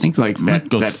too. I think like Let's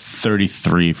go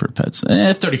 33 for Pets.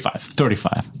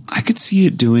 35. I could see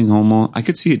it doing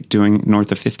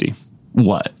north of 50.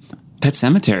 What? Pet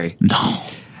Sematary. No.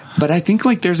 But I think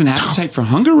like there's an appetite for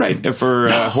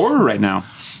horror right now.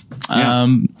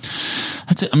 Yeah.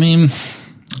 That's it. I mean,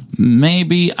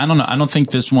 maybe. I don't know. I don't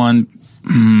think this one.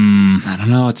 I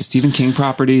don't know. It's a Stephen King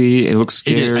property. It looks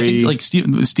scary. I think like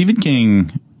Stephen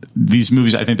King, these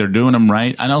movies, I think they're doing them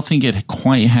right. I don't think it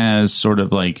quite has sort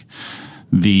of like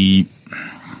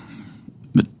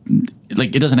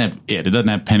like it doesn't have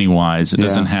Pennywise. It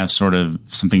doesn't have sort of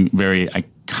something very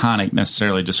iconic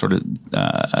necessarily, just sort of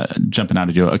jumping out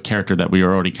at you, a character that we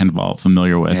are already kind of all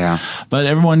familiar with. Yeah. But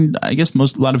everyone, I guess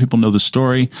a lot of people know the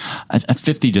story.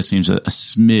 50 just seems a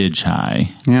smidge high.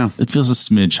 Yeah. It feels a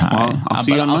smidge high. Well, I'll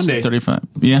see you on Monday. 35.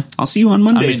 Yeah. I'll see you on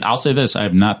Monday. I mean, I'll say this. I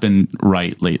have not been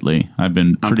right lately. I've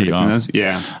been pretty off. This?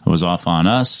 Yeah. I was off on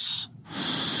Us.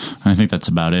 I think that's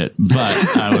about it.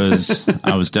 But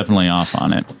I was definitely off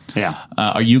on it.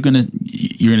 Yeah. You're gonna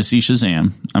see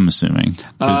Shazam, I'm assuming,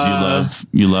 because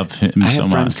you love him so much. I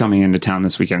have friends coming into town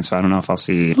this weekend, so I don't know if I'll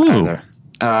see either.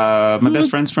 My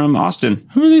best friends from Austin.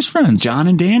 Who are these friends? John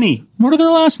and Danny. What are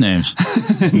their last names?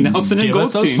 Nelson and Give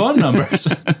us Goldstein. those phone numbers.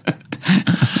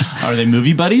 Are they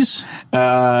movie buddies?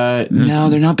 No,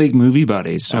 they're not big movie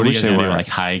buddies. So what are you guys gonna do, like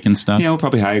hike and stuff? Yeah, we'll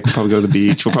probably hike. We'll probably go to the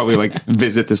beach. We'll probably like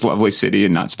visit this lovely city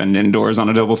and not spend indoors on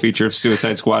a double feature of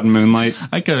Suicide Squad and Moonlight.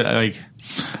 I could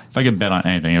if I could bet on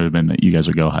anything, it would have been that you guys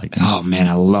would go hiking. Oh man,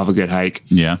 I love a good hike.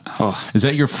 Yeah. Oh. Is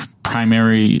that your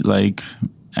primary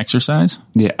exercise?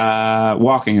 Yeah,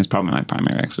 walking is probably my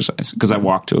primary exercise because I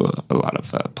walk to a lot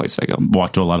of places I go.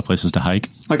 Walk to a lot of places to hike?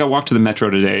 Like I walked to the Metro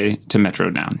today to Metro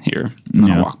down here, and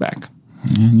then I'll walk back.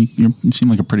 Yeah, you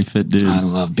seem like a pretty fit dude. I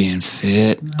love being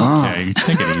fit. Okay,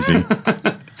 take it easy.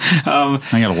 I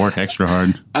got to work extra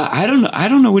hard. I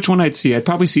don't know which one I'd see. I'd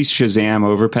probably see Shazam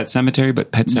over Pet Sematary,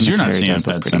 but Pet Sematary. You're not seeing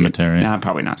Pet Sematary. No, I'm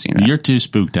probably not seeing that. You're too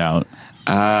spooked out.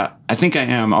 I think I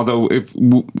am. Although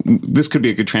this could be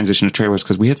a good transition to trailers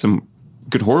because we had some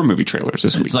good horror movie trailers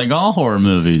this week. It's like all horror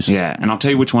movies. Yeah, and I'll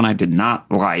tell you which one I did not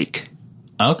like.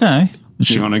 Okay.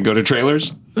 You want to go to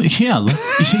trailers? Yeah,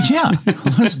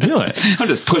 let's do it. I'm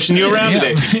just pushing you around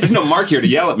today. There's no Mark here to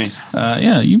yell at me.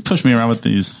 Yeah, you push me around with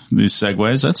these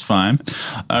segues. That's fine.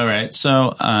 All right,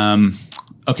 so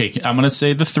okay, I'm going to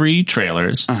say the 3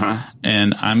 trailers,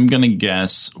 and I'm going to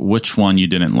guess which one you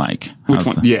didn't like. Which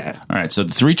one? Yeah. All right, so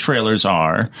the 3 trailers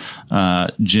are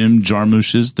Jim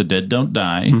Jarmusch's The Dead Don't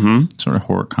Die, sort of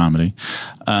horror comedy,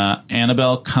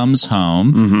 Annabelle Comes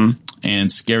Home,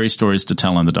 and Scary Stories to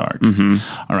Tell in the Dark.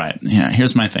 All right, yeah.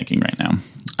 Here's my thinking right now.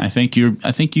 I think you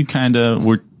kind of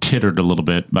were tittered a little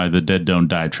bit by the Dead Don't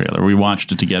Die trailer. We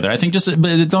watched it together. I think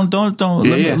but don't.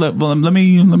 Let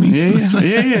me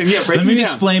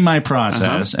explain my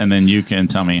process, and then you can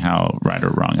tell me how right or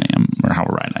wrong I am, or how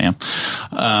right I am.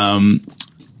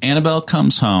 Annabelle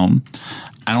Comes Home.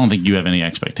 I don't think you have any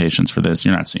expectations for this.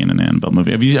 You're not seeing an Annabelle movie.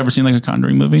 Have you ever seen like a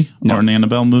Conjuring movie or an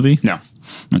Annabelle movie? No.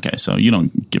 Okay, so you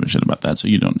don't give a shit about that. So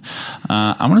you don't.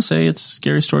 I'm going to say it's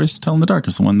Scary Stories to Tell in the Dark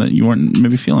is the one that you weren't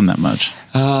maybe feeling that much.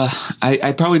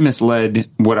 I probably misled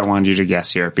what I wanted you to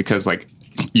guess here because like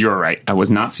you're right. I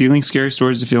was not feeling Scary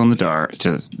Stories to Feel in the Dark.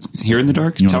 To hear in the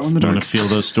dark, tell in the dark. You want to feel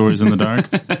those stories in the dark?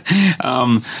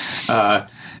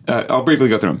 I'll briefly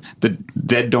go through them. The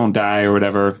Dead Don't Die or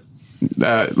whatever.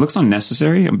 Looks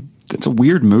unnecessary. It's a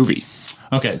weird movie.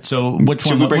 Okay, so which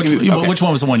one was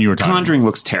the one you were talking Conjuring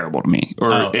looks terrible to me.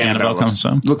 Or Annabelle Comes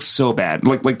Home? Looks so bad.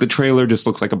 Like the trailer just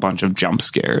looks like a bunch of jump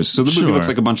scares. So the movie looks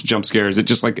like a bunch of jump scares.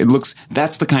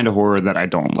 That's the kind of horror that I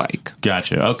don't like.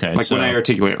 Gotcha. Okay. Like when I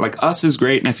articulate it. Like Us is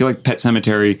great, and I feel like Pet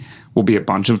Sematary will be a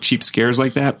bunch of cheap scares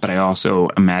like that, but I also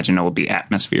imagine it will be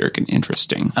atmospheric and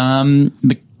interesting.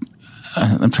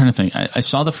 I'm trying to think. I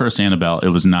saw the first Annabelle. It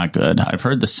was not good. I've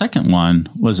heard the second one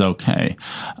was okay.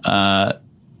 The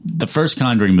first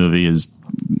Conjuring movie is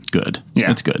good.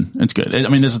 Yeah. It's good. I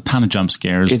mean, there's a ton of jump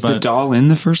scares. Is the doll in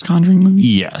the first Conjuring movie?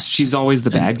 Yes. She's always the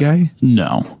bad guy?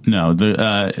 No.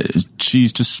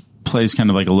 She's just plays kind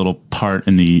of like a little part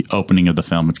in the opening of the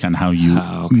film. It's kind of how you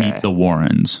meet the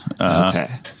Warrens.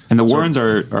 Okay. And the Warrens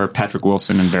are Patrick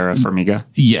Wilson and Vera Farmiga?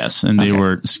 Yes, and they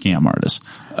were scam artists.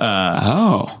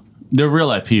 They're real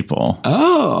life people.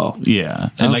 Oh. Yeah.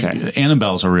 And Okay. like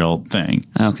Annabelle's a real thing.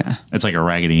 Okay. It's like a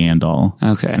Raggedy Ann doll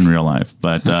Okay. in real life.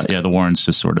 But the Warrens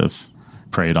just sort of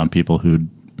preyed on people who'd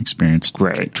experienced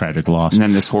tragic loss. And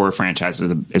then this horror franchise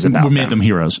is about We made them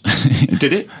heroes.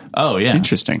 Did it? Oh, yeah.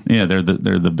 Interesting. Yeah, they're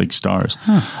the big stars.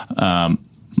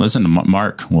 Listen,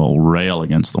 Mark will rail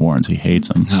against the Warrens. He hates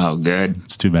them. Oh, good.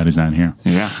 It's too bad he's not here.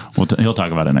 Yeah. He'll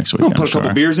talk about it next week. I'll put a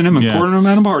couple beers in him and quarter him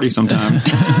at a party sometime.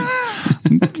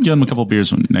 Give him a couple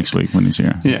beers next week when he's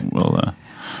here. Yeah. We'll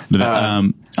do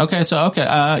that.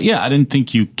 I didn't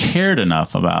think you cared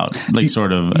enough about like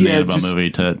sort of an Annabelle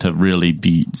movie to really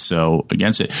be so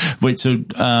against it. Wait, so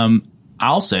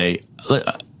I'll say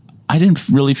I didn't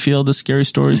really feel the scary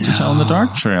stories to tell in the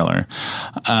dark trailer.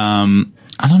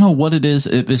 I don't know what it is.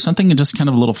 There's something just kind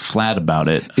of a little flat about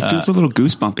it. It feels a little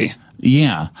goosebumpy.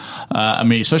 Yeah. I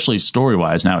mean, especially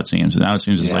story-wise now it seems.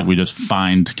 It's like we just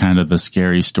find kind of the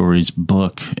scary stories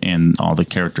book and all the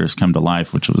characters come to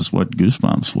life, which was what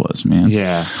Goosebumps was, man.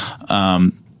 Yeah.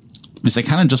 Because I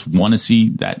kind of just want to see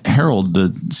that Harold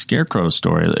the Scarecrow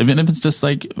story, even if it's just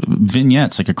like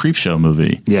vignettes, like a Creepshow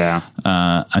movie. Yeah.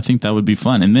 I think that would be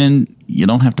fun. And then you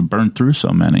don't have to burn through so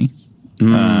many.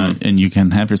 And you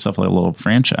can have yourself like a little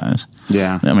franchise.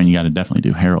 Yeah. I mean, you got to definitely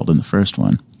do Harold in the first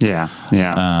one. Yeah.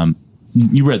 Yeah.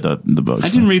 You read the books. I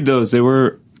didn't read those. They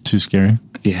were too scary.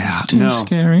 Yeah. Too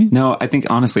scary. No, I think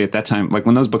honestly at that time, like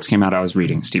when those books came out, I was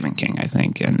reading Stephen King, I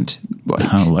think. And like,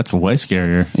 oh, that's way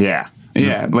scarier. Yeah.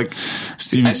 Yeah. Like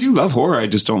I do love horror. I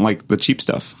just don't like the cheap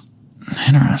stuff.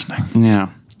 Interesting. Yeah.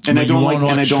 And But I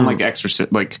don't like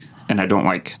Exorcist, and I don't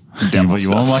like devil stuff.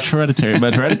 You won't watch Hereditary,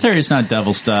 but Hereditary is not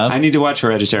devil stuff. I need to watch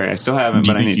Hereditary. I still haven't,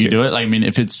 but I need to. You do it? Like, I mean,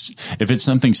 if it's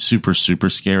something super, super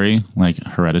scary, like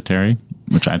Hereditary,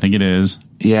 which I think it is.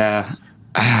 Yeah.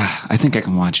 I think I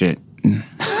can watch it. Yeah.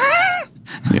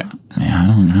 Yeah, I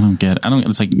don't get it.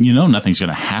 It's like, nothing's going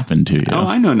to happen to you. Oh,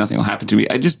 I know nothing will happen to me.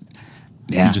 You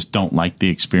just don't like the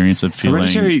experience of feeling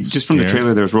Hereditary, just from the scared.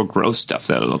 trailer, there was real gross stuff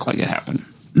that looked like it happened.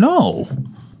 No.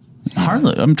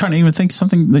 Hardly. I'm trying to even think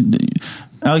something that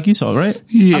Alec, you saw, right?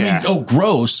 Yeah. I mean,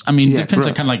 gross. I mean, Yeah, depends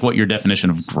on gross. kind of like what your definition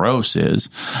of gross is.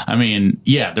 I mean,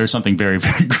 yeah, there's something very,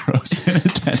 very gross in it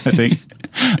that I think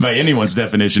by anyone's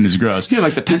definition is gross. Yeah,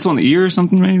 like the pencil in the ear or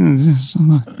something, right?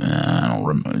 I don't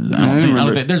remember. I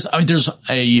don't think there's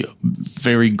a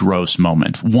very gross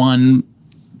moment. One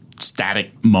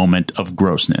static moment of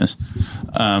grossness.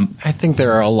 I think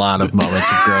there are a lot of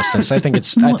moments of grossness. I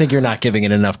think you're not giving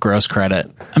it enough gross credit.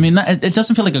 I mean, it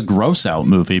doesn't feel like a gross out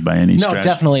movie by any stretch. No,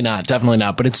 definitely not.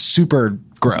 But it's super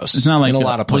gross. It's not like in a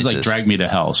lot of places. It was like Drag Me to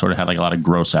Hell sort of had like a lot of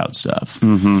gross out stuff.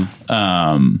 Or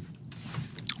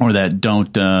that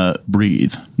Don't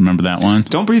Breathe. Remember that one?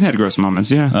 Don't Breathe had gross moments,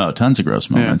 yeah. Oh, tons of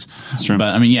gross moments. Yeah, that's true.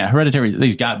 But I mean, yeah, Hereditary,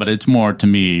 they's got, but it's more to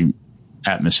me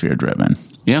atmosphere driven.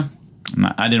 Yeah.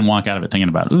 I didn't walk out of it thinking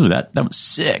about, ooh, that was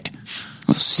sick.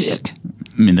 Oh, sick.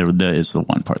 I mean, there is the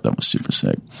one part that was super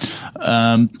sick.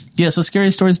 So scary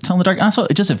stories to tell in the dark. Also,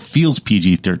 it feels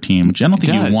PG-13, which I don't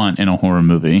think you want in a horror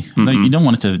movie. Like, you don't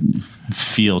want it to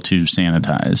feel too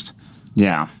sanitized.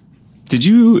 Yeah. Did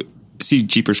you see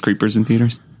Jeepers Creepers in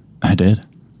theaters? I did.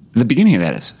 The beginning of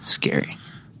that is scary.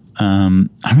 I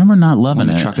remember not loving When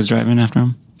it. the truck is driving after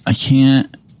him? I can't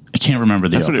remember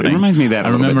the opening. It reminds me of that. I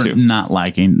remember not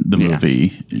liking the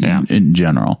movie in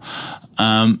general.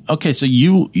 Okay, so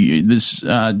you this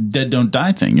Dead Don't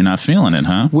Die thing, you're not feeling it,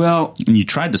 huh? Well, and you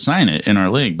tried to sign it in our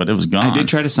league, but it was gone. I did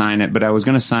try to sign it, but I was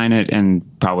going to sign it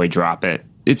and probably drop it.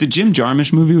 It's a Jim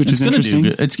Jarmusch movie, which is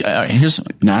interesting.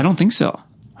 No, I don't think so.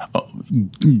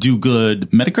 Do good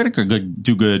Metacritic or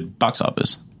do good box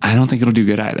office? I don't think it'll do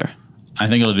good either. I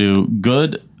think it'll do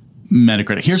good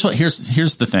Metacritic.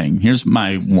 Here's the thing. Here's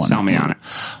my one. Sell me on it.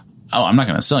 Oh, I'm not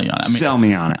going to sell you on it. Sell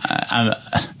me on it.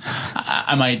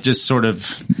 I might just sort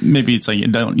of, maybe it's like you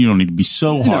don't need to be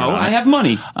so hard. No, I have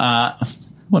money.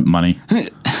 What money?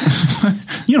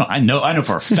 I know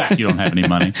for a fact you don't have any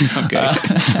money.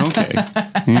 Okay.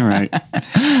 You're right.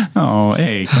 Oh,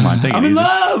 hey, come on, take it easy. I'm in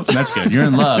love. That's good. You're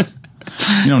in love.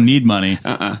 You don't need money.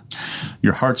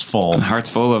 Your heart's full. My heart's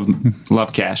full of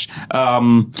love cash.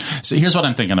 So here's what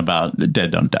I'm thinking about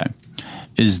Dead Don't Die.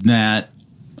 Is that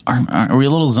are we a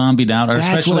little zombied out, or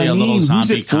especially a little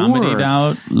zombie comedied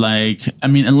out? Like, I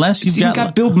mean, unless you've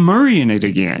got Bill Murray in it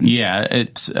again. Yeah,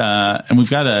 it's and we've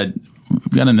got a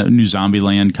new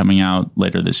Zombieland coming out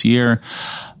later this year,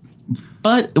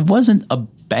 but it wasn't a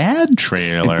bad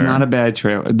trailer. It's not a bad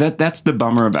trailer. That's the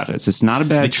bummer about it. It's not a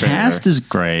bad trailer. The cast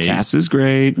is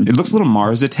great. It looks a little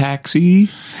Mars Attacks-y.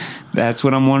 That's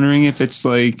what I'm wondering if it's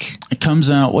like. It comes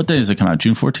out. What day does it come out?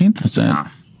 June 14th? Is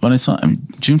that what I saw?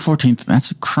 June 14th,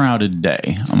 that's a crowded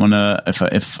day. I'm going to,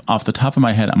 if off the top of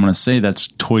my head, I'm going to say that's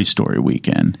Toy Story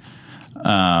weekend.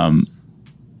 And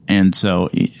so,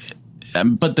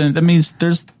 but then that means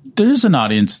there's an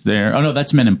audience there. Oh no,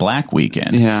 that's Men in Black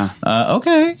weekend. Yeah.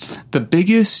 Okay. The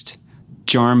biggest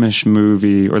Jarmusch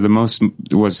movie, or the most,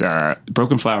 was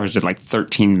Broken Flowers, did like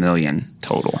 13 million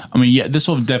total. I mean, yeah, this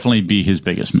will definitely be his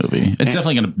biggest movie. It's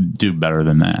definitely going to do better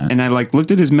than that. And I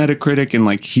looked at his Metacritic,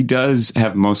 and he does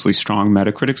have mostly strong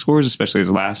Metacritic scores, especially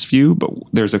his last few. But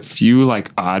there's a few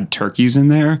odd turkeys in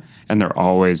there, and they're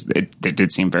always they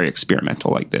did seem very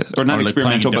experimental like this, or not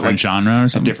experimental, but genre or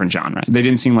something? A different genre. They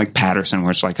didn't seem like Patterson,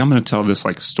 where it's I'm going to tell this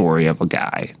story of a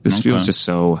guy. This feels just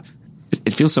so.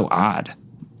 It feels so odd.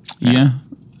 Yeah.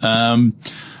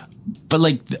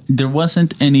 But there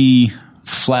wasn't any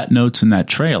flat notes in that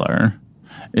trailer.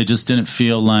 It just didn't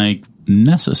feel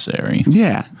necessary.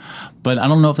 Yeah. But I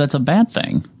don't know if that's a bad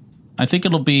thing. I think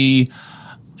it'll be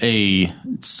a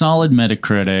solid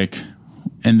Metacritic,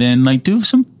 and then do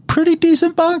some pretty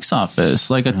decent box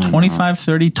office, a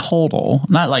 25-30 total.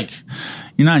 Not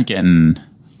you're not getting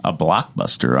a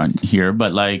blockbuster on here,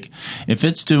 but if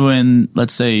it's doing,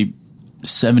 let's say,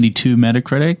 72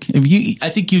 Metacritic, I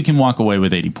think you can walk away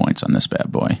with 80 points on this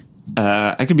bad boy.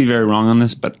 I could be very wrong on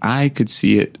this, but I could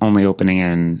see it only opening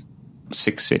in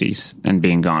 6 cities and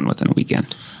being gone within a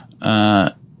weekend.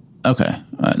 Okay.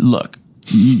 Look,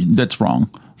 that's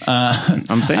wrong.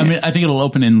 I'm saying. I mean, I think it'll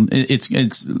open in. It's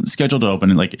scheduled to open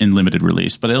in limited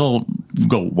release, but it'll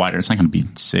go wider. It's not going to be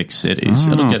 6 cities.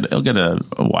 It'll get a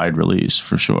wide release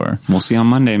for sure. We'll see on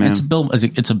Monday, man.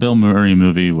 It's a Bill Murray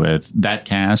movie with that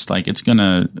cast.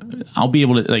 I'll be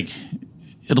able to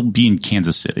It'll be in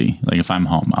Kansas City. If I'm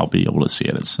home, I'll be able to see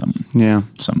it at some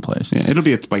place. Yeah, it'll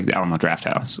be at the Alamo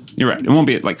Drafthouse. You're right. It won't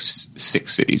be at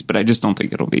 6 cities, but I just don't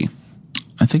think it'll be.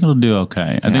 I think it'll do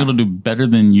okay. I think it'll do better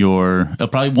than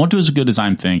it probably won't do as good as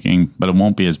I'm thinking, but it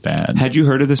won't be as bad. Had you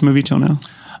heard of this movie till now?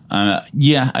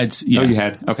 Yeah. Oh, you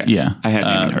had? Okay. Yeah. I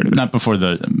hadn't even heard of it. Not before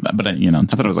but I thought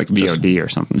it was VOD or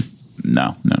something.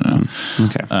 No.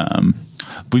 Okay.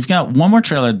 We've got one more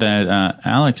trailer that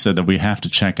Alex said that we have to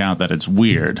check out, that it's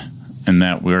weird, and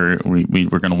that we're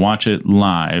going to watch it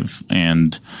live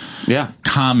and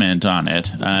comment on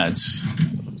it.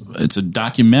 It's a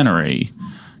documentary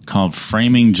called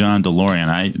Framing John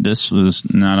DeLorean. This was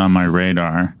not on my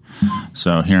radar.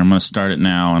 So here, I'm going to start it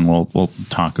now, and we'll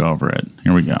talk over it.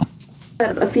 Here we go.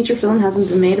 A feature film hasn't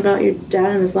been made about your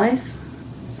dad and his life?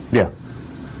 Yeah.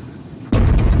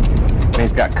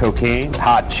 He's got cocaine,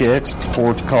 hot chicks,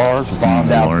 sports cars,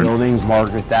 bombed out buildings,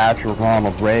 Margaret Thatcher,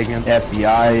 Ronald Reagan,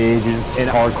 FBI agents, and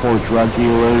hardcore drug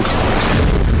dealers.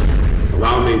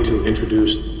 Allow me to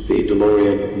introduce the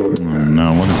DeLorean motor.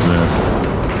 No, what is this?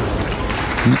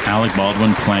 This is Alec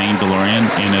Baldwin playing DeLorean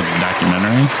in a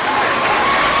documentary.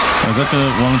 Is that the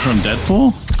woman from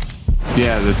Deadpool?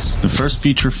 Yeah, that's the first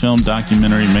feature film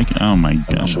documentary making. Oh my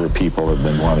gosh! A number of people have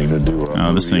been wanting to do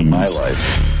this thing in my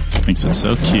life. Makes it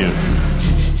so cute.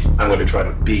 I'm going to try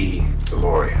to be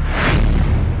DeLorean.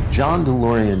 John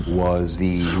DeLorean was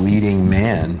the leading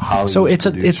man. So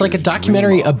it's like a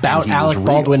documentary about Alec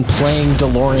Baldwin playing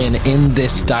DeLorean in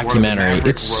this documentary.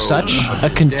 It's such a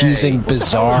confusing,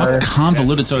 bizarre,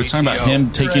 convoluted. So it's talking about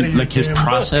him taking his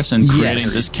process and creating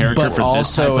this character for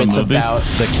this type of movie. But also it's about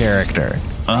the character.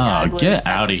 Oh, get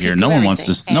out of here! No one wants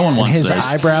this. No one wants his this.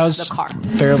 Eyebrows,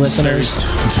 fair listeners,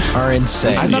 are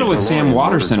insane. I thought it was Sam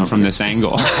Waterston from this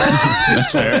angle.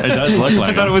 That's fair. It does look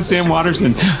like. I thought it was Sam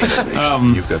Waterston.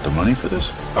 You've got the money for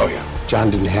this? Oh yeah.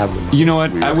 John didn't have the money. You know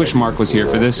what? I wish Mark was here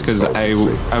for this, because I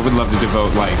would love to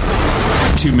devote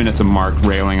 2 minutes of Mark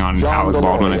railing on Alec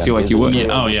Baldwin. I feel like you would. Yeah,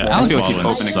 oh yeah. I feel like you'd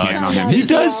open a can on him. He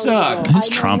does suck. His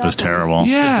Trump is terrible.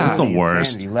 Yeah, it's the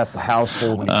worst. He left the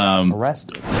household and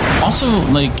arrested. Also,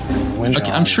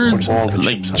 I'm sure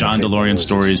John DeLorean's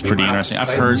story is pretty interesting. I've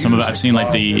heard some of it. I've seen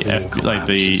the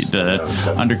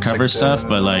undercover stuff,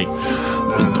 but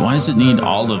why does it need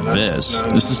all of this?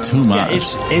 This is too much. Yeah,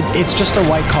 it's just a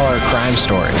white collar crime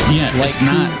story. Yeah, it's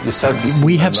not.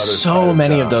 We have so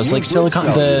many of those.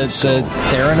 Silicon, the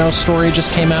Theranos story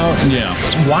just came out. Yeah.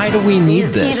 So why do we need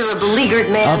this?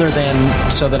 Other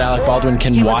than so that Alec Baldwin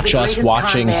can watch us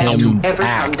watching him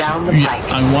act.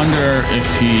 I wonder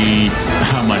if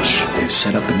how much they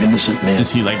set up an innocent man.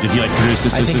 Is he did he produce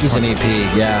this? I think he's an EP.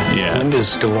 Yeah. When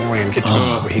does DeLorean get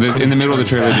to in the middle of the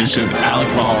trailer? Alec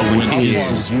Baldwin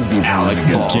is Alec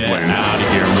Baldwin. Get out of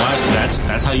here! What?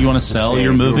 That's how you want to sell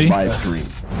your movie?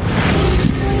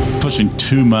 Pushing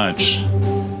too much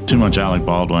Alec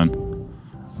Baldwin.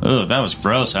 Oh, that was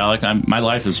gross, Alec. My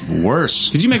life is worse.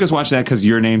 Did you make us watch that because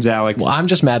your name's Alec? Well, I'm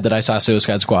just mad that I saw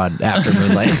Suicide Squad after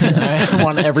Moonlight. I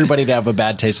want everybody to have a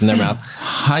bad taste in their mouth.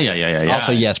 Yeah.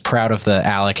 Also, yes, proud of the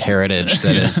Alec heritage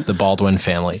that is the Baldwin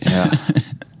family. Yeah.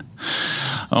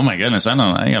 Oh my goodness! I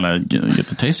gotta get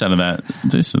the taste out of that.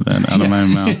 Out of my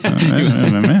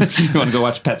mouth. You want to go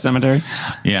watch Pet Sematary?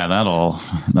 Yeah,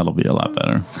 that'll be a lot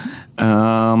better.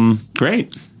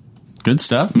 Great, good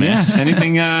stuff, man.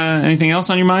 Yeah. Anything else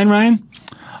on your mind, Ryan?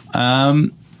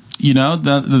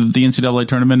 The NCAA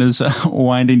tournament is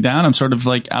winding down. I'm sort of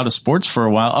like out of sports for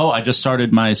a while. Oh, I just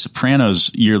started my Sopranos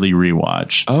yearly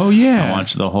rewatch. Oh, yeah. I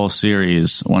watch the whole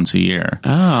series once a year.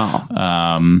 Oh.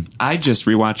 I just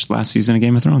rewatched last season of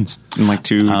Game of Thrones in like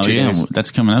two days.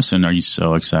 That's coming up soon. Are you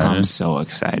so excited? I'm so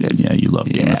excited. Yeah, you love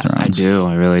Game of Thrones. I do.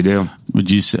 I really do. Would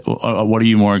you say, what are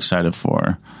you more excited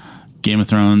for? Game of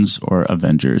Thrones or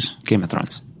Avengers? Game of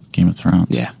Thrones. Game of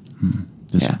Thrones. Yeah.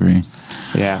 Disagree.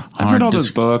 Yeah. I've read all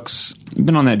those books. I've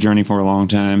been on that journy for a long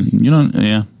time. You don't,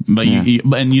 but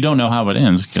and you don't know how it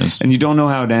ends, and you don't know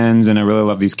how it ends. And I really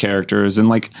love these characters. And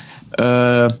like,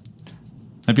 have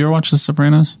you ever watched The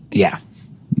Sopranos? Yeah.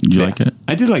 Did you like it?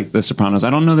 I did like The Sopranos. I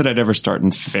don't know that I'd ever start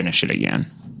and finish it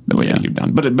again the way that you've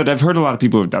done. But I've heard a lot of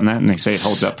people who've done that, and they say it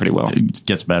holds up pretty well. It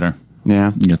gets better. Yeah.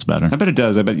 It gets better. I bet it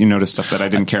does. I bet you notice stuff that I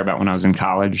didn't care about when I was in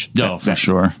college. Oh, for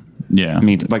sure. Yeah. I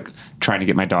mean, like trying to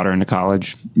get my daughter into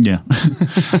college. Yeah.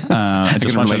 I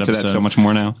can relate to that so much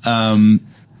more now.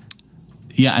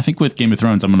 Yeah, I think with Game of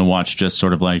Thrones, I'm going to watch just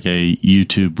sort of like a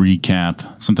YouTube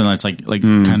recap, something that's like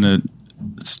kind of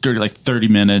sturdy, like 30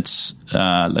 minutes.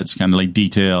 That's kind of like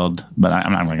detailed, but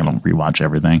I'm not going to rewatch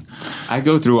everything. I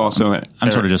go through also.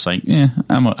 I'm sort of just like,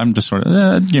 I'm just sort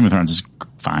of Game of Thrones is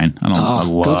fine. I love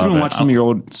go through and watch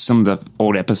it. some of the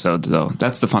old episodes though.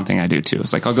 That's the fun thing I do too.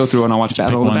 It's like I'll go through and I'll watch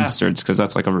Battle of the Bastards because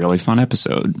that's like a really fun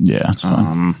episode. Yeah, it's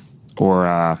fun. Or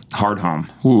Hard Home.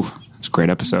 Ooh, it's a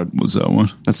great episode. What's that one?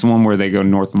 That's the one where they go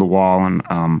north of the wall and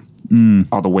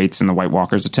all the Waits and the White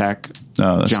Walkers attack.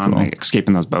 Oh, that's John cool.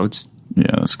 escaping those boats. Yeah,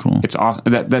 that's cool. It's awesome.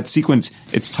 That sequence,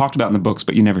 it's talked about in the books,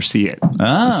 but you never see it.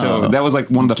 Oh. So that was like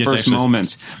one of the first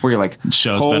moments where you're like,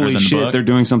 holy shit, they're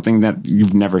doing something that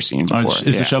you've never seen before.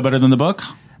 Is the show better than the book?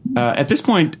 At this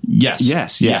point,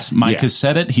 yes. Mike has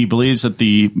said it. He believes that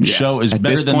the show is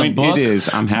better than the book. It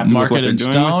is. I'm happy with what they're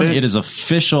doing with it. It is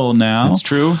official now. It's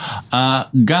true.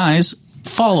 Guys,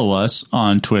 follow us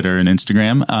on Twitter and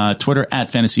Instagram. Twitter at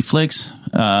Fantasy Flicks.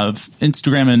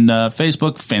 Instagram and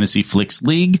Facebook, Fantasy Flicks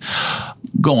League.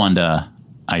 Go on to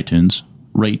iTunes,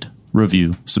 rate,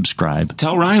 review, subscribe.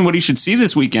 Tell Ryan what he should see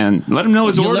this weekend. Let him know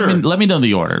his order. Let me know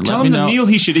the order. Tell him the meal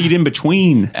he should eat in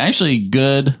between. Actually,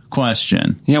 good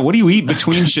question. Yeah, what do you eat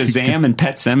between Shazam and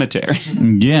Pet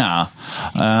Sematary? Yeah.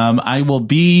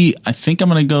 I think I'm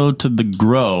going to go to the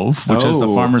Grove, which is the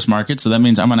farmer's market. So that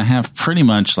means I'm going to have pretty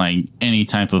much like any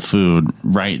type of food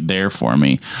right there for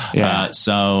me. Yeah.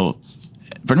 So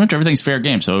pretty much everything's fair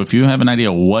game. So if you have an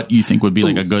idea what you think would be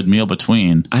like a good meal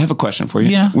between. I have a question for you.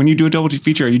 Yeah. When you do a double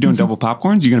feature, are you doing double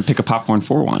popcorns? Are you going to pick a popcorn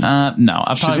for one? No.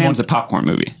 Shazam's a popcorn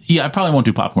movie. Yeah, I probably won't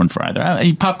do popcorn for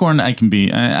either. Popcorn, I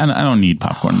don't need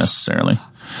popcorn necessarily.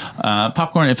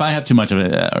 Popcorn, if I have too much of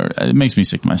it makes me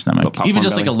sick to my stomach. Even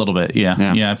just belly. Like a little bit.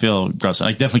 Yeah, I feel gross.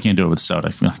 I definitely can't do it with soda.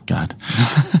 I feel, God.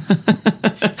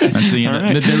 That's the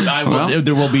end. Right.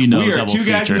 There will be no we are double two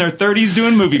guys feature. in their 30s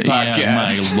doing movie podcasts. Yeah,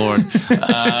 my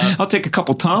Lord. I'll take a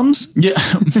couple Tums. Yeah.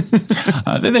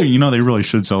 They really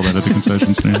should sell that at the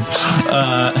concession stand.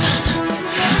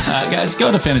 Guys,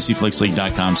 go to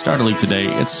fantasyflixleague.com. Start a league today.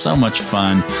 It's so much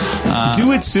fun.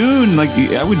 Do it soon. Like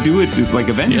I would do it like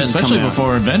Avengers, especially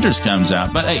before Avengers comes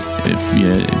out. But hey,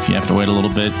 if you have to wait a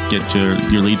little bit, get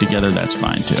your league together, that's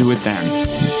fine too. Do it then.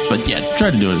 But yeah,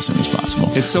 try to do it as soon as possible.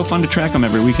 It's so fun to track them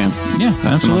every weekend. Yeah,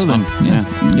 that's absolutely. The most fun.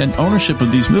 Yeah. Get ownership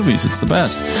of these movies. It's the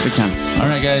best. Big time. All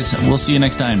right, guys. We'll see you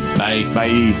next time. Bye.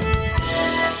 Bye.